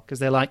for a while, because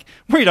they're like,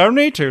 we don't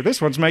need to.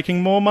 This one's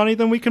making more money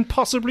than we can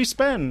possibly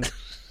spend.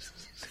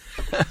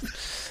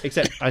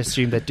 Except I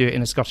assume they'd do it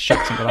in a Scottish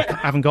accent, but I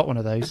haven't got one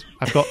of those.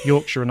 I've got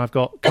Yorkshire and I've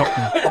got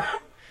Cockney.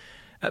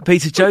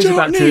 Peter, Joe's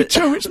about to...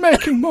 It's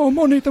making more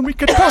money than we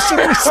could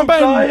possibly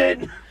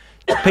spend.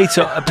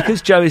 Peter,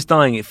 because Joe is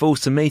dying, it falls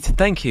to me to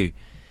thank you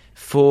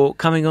for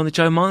coming on the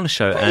Joe Marler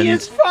Show. He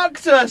has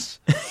fucked us.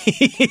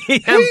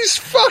 He's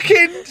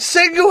fucking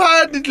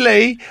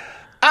single-handedly,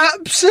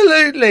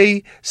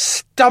 absolutely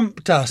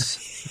stumped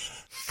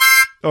us.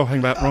 Oh,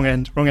 hang back, wrong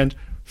end.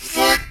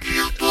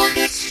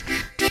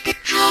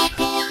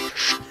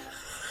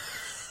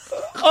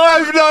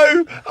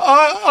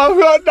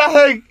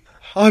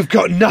 I've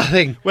got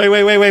nothing. Wait.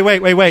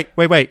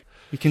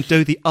 We can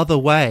do the other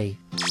way.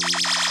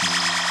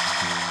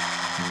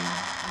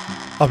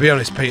 I'll be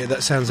honest, Peter,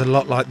 that sounds a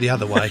lot like the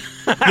other way.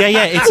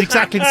 Yeah, it's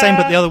exactly the same,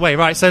 but the other way.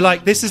 Right, so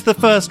like, this is the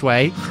first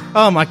way.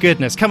 Oh my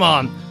goodness, come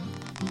on.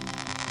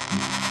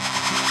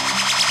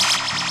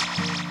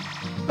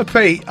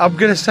 Pete, I'm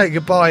going to say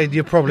goodbye and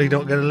you're probably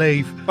not going to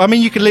leave. I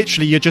mean,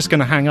 you're just going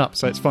to hang up,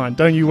 so it's fine.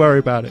 Don't you worry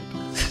about it.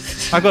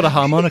 I've got a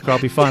harmonica, I'll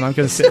be fine. I'm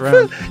going to sit around.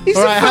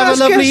 All right, have a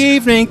lovely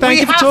evening.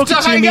 Thank you for talking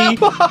to me.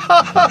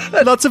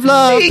 Lots of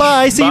love.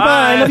 Bye. See you.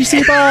 Bye. Love you. See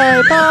you.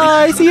 Bye.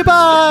 Bye. See you.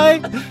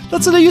 Bye.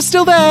 Lots of love. You're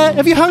still there.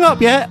 Have you hung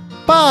up yet?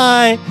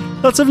 Bye.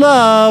 Lots of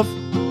love.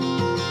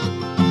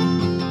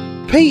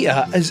 Peter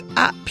has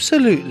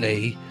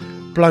absolutely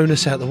blown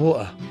us out the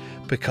water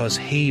because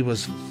he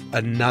was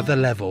another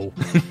level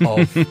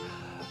of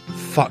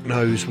fuck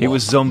knows what. He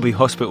was zombie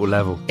hospital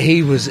level.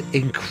 He was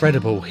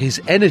incredible.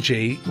 His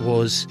energy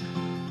was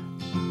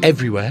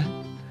everywhere,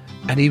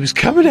 and he was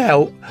coming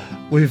out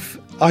with,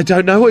 I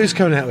don't know what he was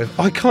coming out with.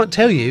 I can't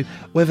tell you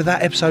whether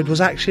that episode was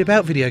actually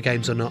about video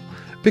games or not,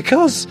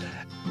 because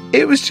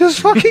it was just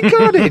fucking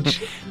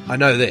carnage. I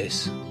know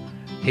this.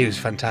 He was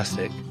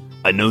fantastic.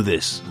 I know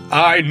this.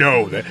 I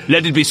know that.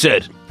 Let it be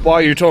said. Why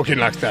are you talking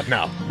like that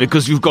now?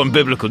 Because you've gone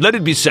biblical. Let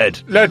it be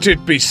said. Let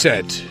it be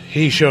said.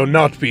 He shall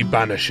not be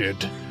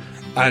banished,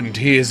 and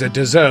he is a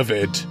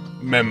deserved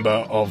member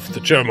of the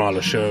Joe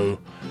Marler Show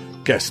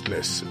guest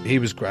list. He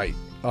was great.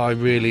 I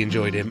really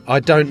enjoyed him. I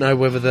don't know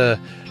whether the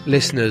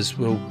listeners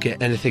will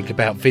get anything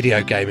about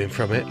video gaming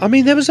from it. I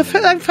mean, there was a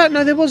fair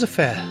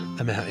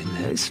amount in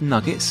there. It's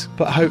nuggets.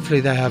 But hopefully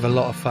they have a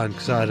lot of fun,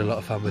 because I had a lot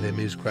of fun with him.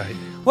 He was great.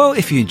 Well,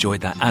 if you enjoyed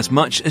that as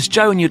much as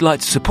Joe and you'd like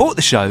to support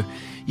the show,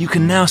 you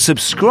can now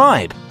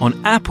subscribe on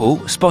Apple,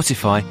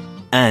 Spotify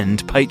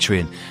and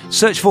Patreon.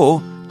 Search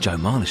for Joe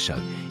Marler Show.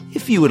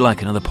 If you would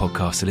like another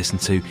podcast to listen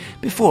to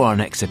before our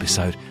next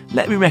episode,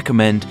 let me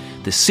recommend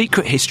The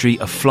Secret History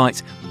of Flight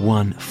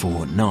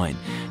 149.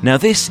 Now,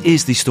 this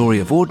is the story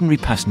of ordinary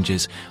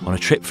passengers on a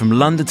trip from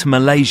London to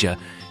Malaysia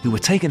who were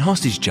taken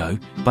hostage, Joe,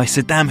 by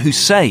Saddam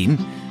Hussein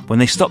when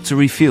they stopped to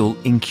refuel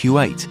in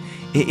Kuwait.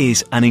 It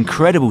is an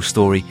incredible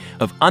story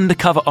of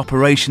undercover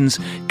operations,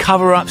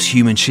 cover-ups,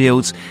 human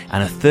shields,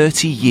 and a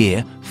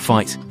 30-year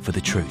fight for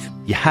the truth.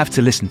 You have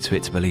to listen to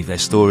it to believe their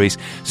stories.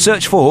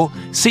 Search for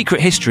Secret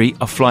History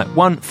of Flight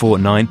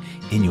 149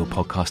 in your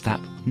podcast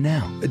app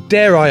now.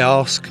 Dare I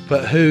ask,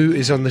 but who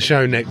is on the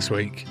show next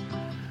week?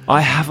 I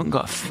haven't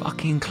got a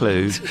fucking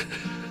clue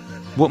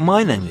what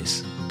my name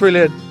is.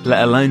 Brilliant.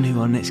 Let alone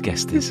who our next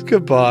guest is.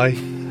 Goodbye.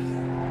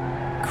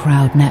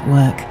 Crowd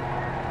Network,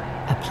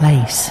 a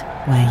place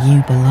where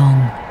you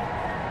belong.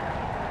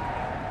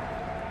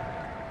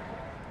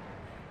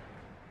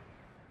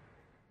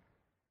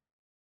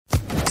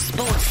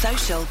 Sports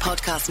Social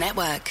Podcast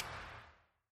Network.